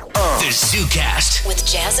 The ZooCast with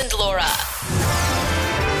Jazz and Laura.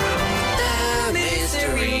 The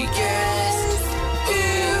mystery guest.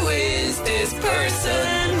 Who is this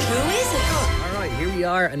person? Who is it? Alright, here we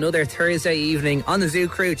are another Thursday evening on the Zoo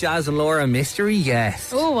Crew, Jazz and Laura, Mystery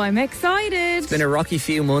Guest. Oh, I'm excited. It's been a rocky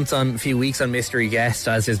few weeks on Mystery Guest,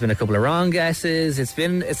 as there's been a couple of wrong guesses. It's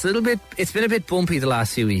been a bit bumpy the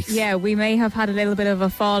last few weeks. Yeah, we may have had a little bit of a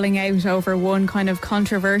falling out over one kind of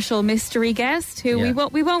controversial mystery guest who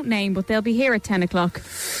we won't name, but they'll be here at 10 o'clock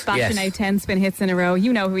bashing out 10 spin hits in a row.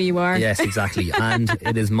 You know who you are. Yes, exactly. And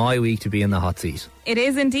it is my week to be in the hot seat. It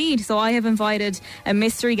is indeed. So I have invited a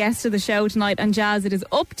mystery guest to the show tonight, and Jazz, it is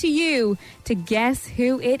up to you to guess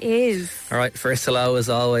who it is. All right, first hello is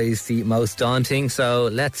always the most daunting, so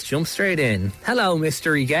let's jump straight in. Hello,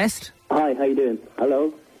 mystery guest. Hi, how you doing?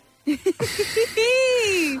 Hello.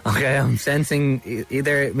 Okay, I'm sensing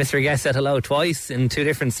either mystery guest said hello twice in two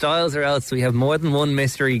different styles, or else we have more than one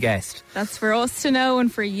mystery guest. That's for us to know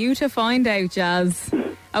and for you to find out, Jazz.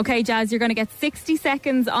 Okay, Jazz, you're going to get 60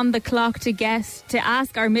 seconds on the clock to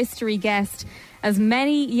ask our mystery guest as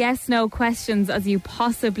many yes-no questions as you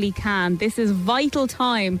possibly can. This is vital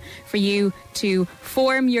time for you to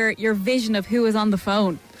form your vision of who is on the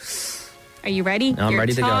phone. Are you ready? I'm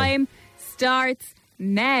ready to go. Your time starts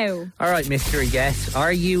now. All right, mystery guest,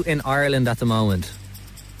 are you in Ireland at the moment?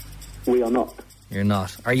 We are not. You're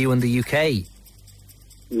not. Are you in the UK?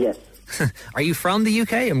 Yes. Are you from the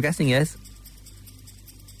UK? I'm guessing yes.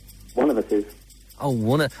 One of us is.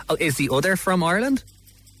 Oh, is the other from Ireland?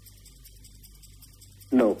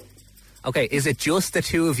 No. Okay, is it just the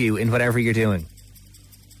two of you in whatever you're doing?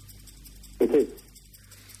 It is.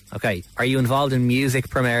 Okay, are you involved in music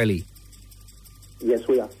primarily? Yes,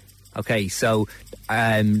 we are. Okay, so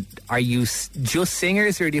are you just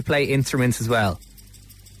singers, or do you play instruments as well?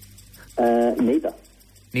 Neither.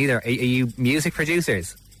 Neither. Are you music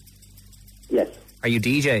producers? Yes. Are you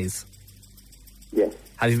DJs? Yes.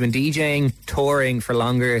 Have you been DJing, touring for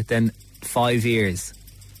longer than 5 years?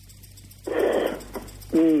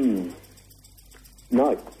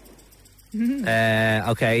 No.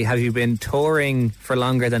 Okay, have you been touring for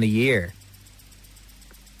longer than a year?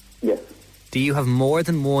 Yes. Do you have more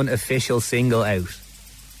than one official single out?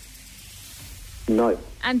 No.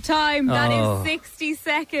 And time, that is 60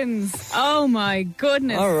 seconds. Oh my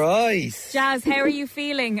goodness. All right. Jazz, how are you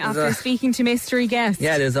feeling after speaking to mystery guests?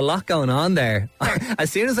 Yeah, there's a lot going on there.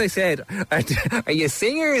 As soon as I said, are you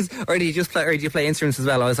singers, or do you play instruments as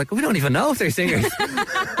well? I was like, we don't even know if they're singers.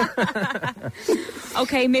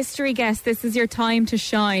 Okay, mystery guest, this is your time to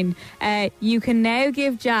shine. You can now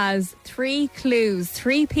give Jazz 3 clues,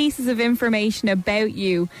 3 pieces of information about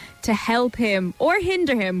you to help him or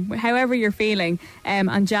hinder him, however you're feeling.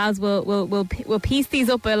 And Jazz will piece these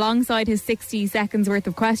up alongside his 60 seconds worth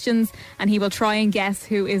of questions, and he will try and guess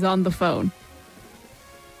who is on the phone.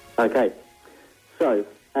 Okay. So,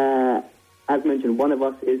 as mentioned, one of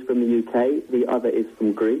us is from the UK, the other is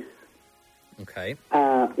from Greece. Okay.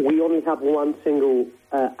 We only have one single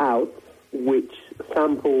out, which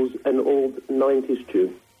samples an old 90s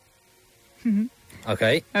tune.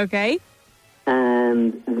 Okay. Okay.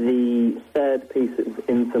 And the third piece of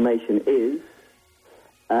information is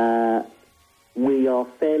we are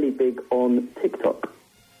fairly big on TikTok.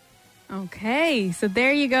 Okay, so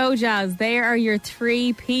there you go, Jazz. There are your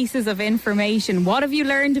 3 pieces of information. What have you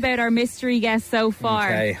learned about our mystery guest so far?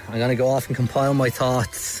 Okay, I'm going to go off and compile my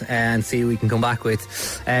thoughts and see what we can come back with.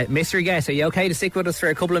 Mystery guest, are you okay to stick with us for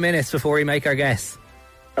a couple of minutes before we make our guess?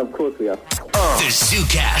 Of course we are. The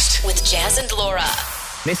ZooCast with Jazz and Laura.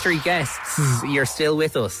 Mystery guests, you're still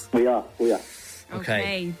with us. We are.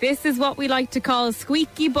 Okay, this is what we like to call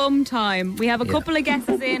squeaky bum time. We have a couple of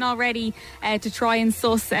guesses in already to try and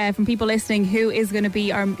suss from people listening who is going to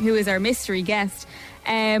be who is our mystery guest.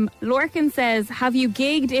 Lorcan says, have you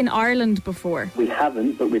gigged in Ireland before? We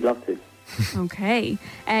haven't, but we'd love to. Okay.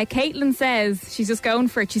 Caitlin says, she's just going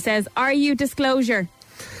for it. She says, are you Disclosure?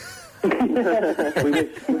 We wish.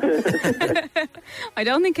 I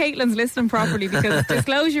don't think Caitlin's listening properly, because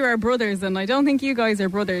Disclosure are brothers, and I don't think you guys are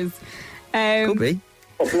brothers. Could be.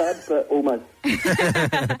 Not blood, but almost.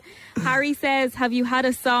 Harry says, have you had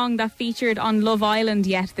a song that featured on Love Island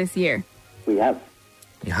yet this year? We have.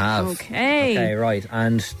 You have. Okay. Okay, right.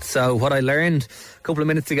 And so what I learned a couple of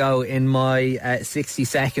minutes ago in my 60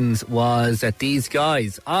 seconds was that these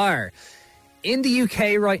guys are in the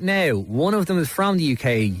UK right now. One of them is from the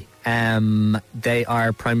UK. They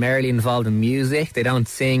are primarily involved in music. They don't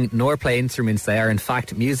sing nor play instruments. They are in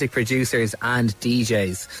fact music producers and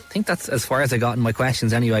DJs. I think that's as far as I got in my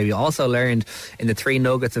questions anyway. We also learned in the 3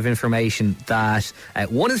 nuggets of information that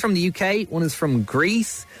one is from the UK, one is from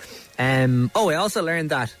Greece. I also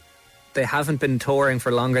learned that they haven't been touring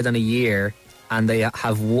for longer than a year, and they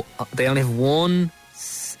only have one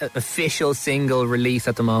official single release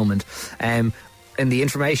at the moment. and the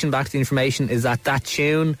information, back to the information, is that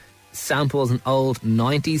tune samples an old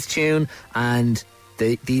 90s tune, and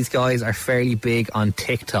these guys are fairly big on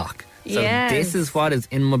TikTok. So this is what is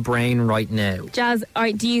in my brain right now. Jazz,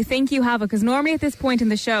 do you think you have it? Because normally at this point in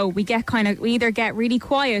the show, we either get really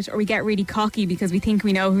quiet or we get really cocky because we think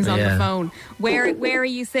we know who's on the phone. Where are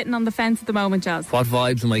you sitting on the fence at the moment, Jazz? What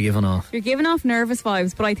vibes am I giving off? You're giving off nervous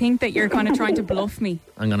vibes, but I think that you're kind of trying to bluff me.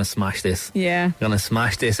 I'm going to smash this. Yeah. I'm going to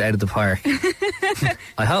smash this out of the park.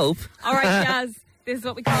 I hope. All right, Jazz. This is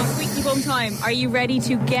what we call Squeaky Bum Time. Are you ready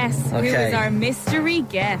to guess who is our mystery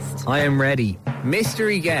guest? I am ready.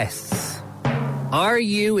 Mystery guests. Are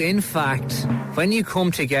you, in fact, when you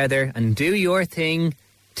come together and do your thing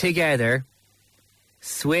together,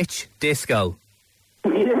 switch disco?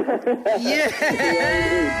 Yeah!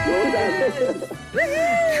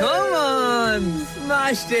 Come on!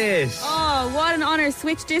 Smashed it! Oh, what an honour.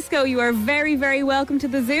 Switch Disco, you are very, very welcome to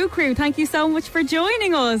the Zoo Crew. Thank you so much for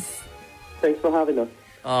joining us. Thanks for having us.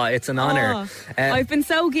 Oh, it's an honour. I've been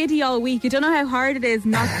so giddy all week. You don't know how hard it is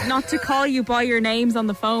not to call you by your names on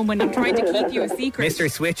the phone when I'm trying to keep you a secret. Mr.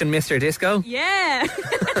 Switch and Mr. Disco? Yeah.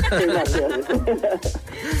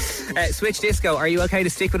 Switch Disco, are you okay to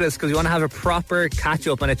stick with us? Because we want to have a proper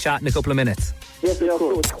catch-up and a chat in a couple of minutes. Yes, of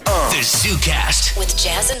course. The ZooCast with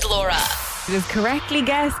Jazz and Laura. It is correctly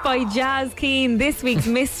guessed by Jazz Keane, this week's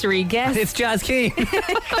mystery guest. It's Jazz Keane.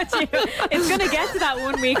 It's going to get to that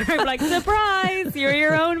one week where I'm like, surprise, you're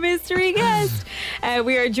your own mystery guest.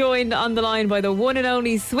 We are joined on the line by the one and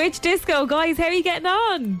only Switch Disco. Guys, how are you getting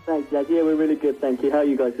on? Thanks, Jazz. Yeah, we're really good, thank you. How are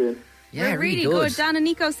you guys doing? Yeah, we're really good. Dan and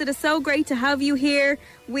Nico said it's so great to have you here.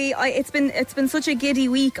 It's been such a giddy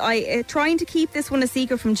week. Trying to keep this one a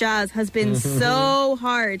secret from Jazz has been so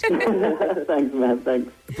hard. Thanks, man.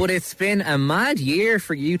 Thanks. But it's been a mad year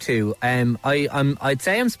for you two. I'd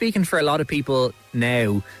say I'm speaking for a lot of people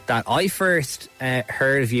now that I first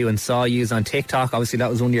heard of you and saw you on TikTok. Obviously, that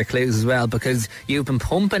was one of your clues as well, because you've been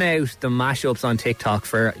pumping out the mashups on TikTok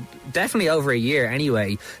for definitely over a year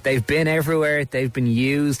anyway. They've been everywhere. They've been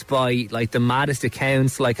used by like the maddest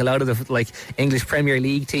accounts, like a lot of the like English Premier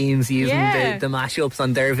League teams using the mashups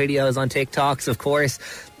on their videos on TikToks, of course.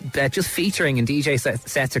 Just featuring in DJ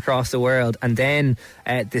sets across the world, and then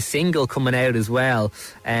the single coming out as well.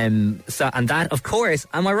 And that, of course,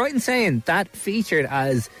 am I right in saying that featured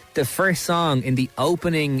as the first song in the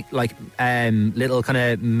opening, like little kind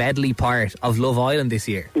of medley part of Love Island this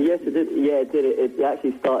year? Yes, it did. Yeah, it did. It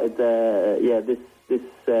actually started. This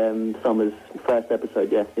summer's first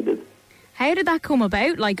episode. Yeah, it did. How did that come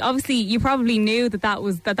about? Like, obviously, you probably knew that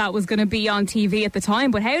was going to be on TV at the time,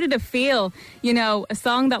 but how did it feel? You know, a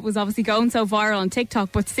song that was obviously going so viral on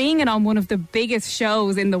TikTok, but seeing it on one of the biggest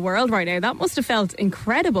shows in the world right now, that must have felt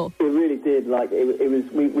incredible. It really did. Like, it was.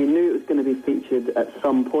 We knew it was going to be featured at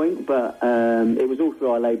some point, but it was all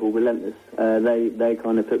through our label, Relentless. They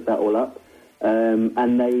kind of took that all up.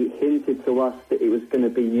 And they hinted to us that it was going to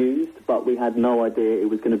be used, but we had no idea it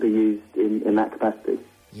was going to be used in that capacity.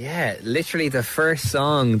 Yeah, literally the first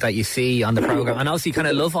song that you see on the programme. And obviously kind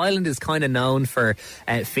of Love Island is kind of known for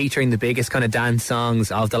featuring the biggest kind of dance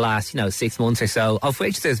songs of the last, 6 months or so, of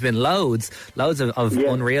which there's been loads of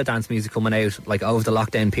unreal dance music coming out like over the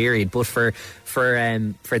lockdown period. But for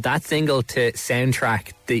that single to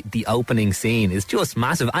soundtrack the opening scene is just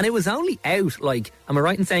massive. And it was only out, like, am I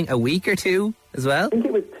right in saying a week or two as well? I think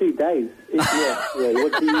it was 2 days. It was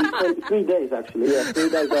 3 days actually. Yeah, 3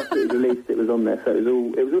 days after it was released, it was on there. So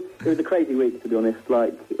it was a crazy week, to be honest.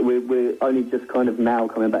 Like, we're only just kind of now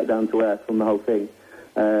coming back down to earth from the whole thing.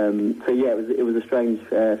 It was a strange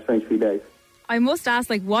few days. I must ask,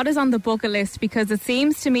 like, what is on the bucket list? Because it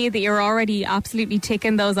seems to me that you're already absolutely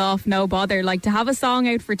ticking those off, no bother. Like, to have a song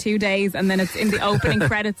out for 2 days and then it's in the opening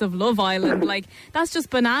credits of Love Island, like, that's just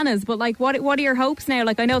bananas. But, like, what are your hopes now?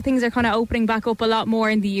 Like, I know things are kind of opening back up a lot more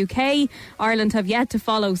in the UK. Ireland have yet to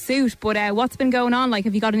follow suit. But what's been going on? Like,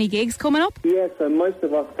 have you got any gigs coming up? Yeah, so most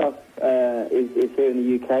of our stuff is here in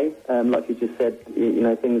the UK. Like you just said,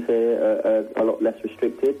 things here are a lot less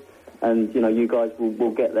restricted. And, you guys will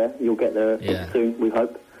get there. You'll get there soon, we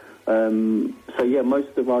hope.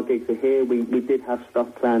 Most of our gigs are here. We did have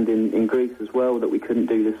stuff planned in Greece as well that we couldn't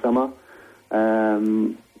do this summer.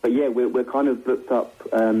 We're kind of booked up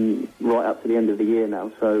right up to the end of the year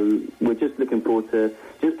now. So we're just looking forward to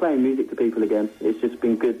just playing music to people again. It's just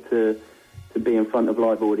been good to be in front of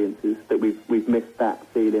live audiences, that we've missed that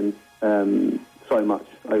feeling so much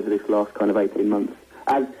over this last kind of 18 months.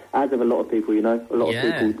 as have a lot of people, you know. A lot of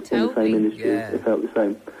people in the same industry have felt the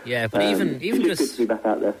same. Yeah, but even just good to be back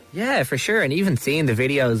out there. Yeah, for sure. And even seeing the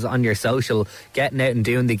videos on your social, getting out and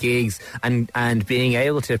doing the gigs, and being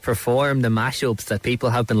able to perform the mashups that people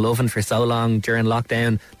have been loving for so long during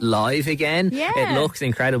lockdown live again, it looks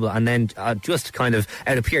incredible. And then just kind of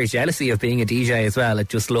out of pure jealousy of being a DJ as well, it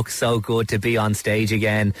just looks so good to be on stage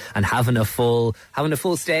again and having a full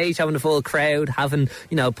stage, having a full crowd, having,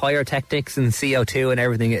 you know, pyrotechnics and CO2 and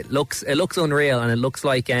everything. It looks unreal, and it looks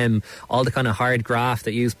like all the kind of hard graft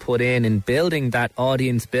that you put in building that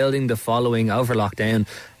audience, building the following over lockdown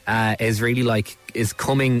is really is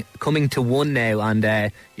coming to one now,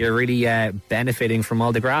 and you're really benefiting from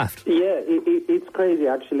all the graft. Yeah, it's crazy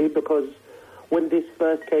actually, because when this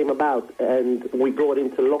first came about and we got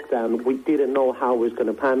into lockdown, we didn't know how it was going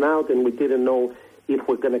to pan out, and we didn't know if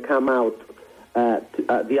we're going to come out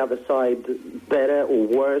the other side better or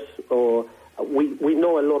worse. Or we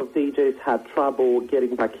know a lot of DJs had trouble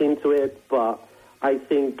getting back into it, but I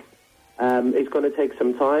think it's going to take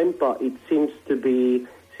some time, but it seems to be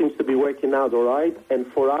working out all right. And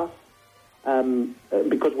for us,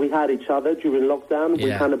 because we had each other during lockdown,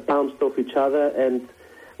 we kind of bounced off each other, and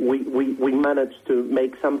we managed to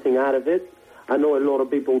make something out of it. I know a lot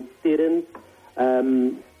of people didn't.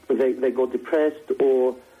 They got depressed,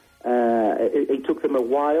 or it took them a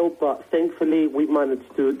while, but thankfully we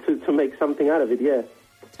managed to make something out of it, yeah.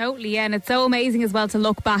 Totally, yeah, and it's so amazing as well to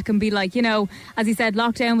look back and be like, you know, as you said,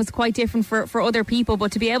 lockdown was quite different for other people,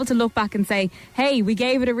 but to be able to look back and say, hey, we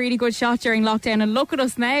gave it a really good shot during lockdown, and look at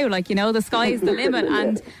us now, like, you know, the sky is the limit.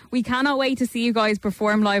 And we cannot wait to see you guys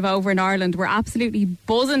perform live over in Ireland. We're absolutely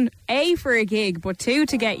buzzing, A, for a gig, but 2,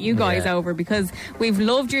 to get you guys over, because we've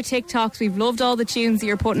loved your TikToks, we've loved all the tunes that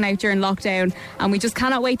you're putting out during lockdown, and we just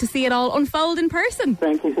cannot wait to see it all unfold in person.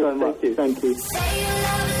 Thank you so much. Thank you.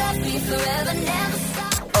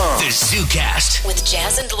 The ZooCast with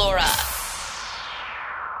Jazz and Laura.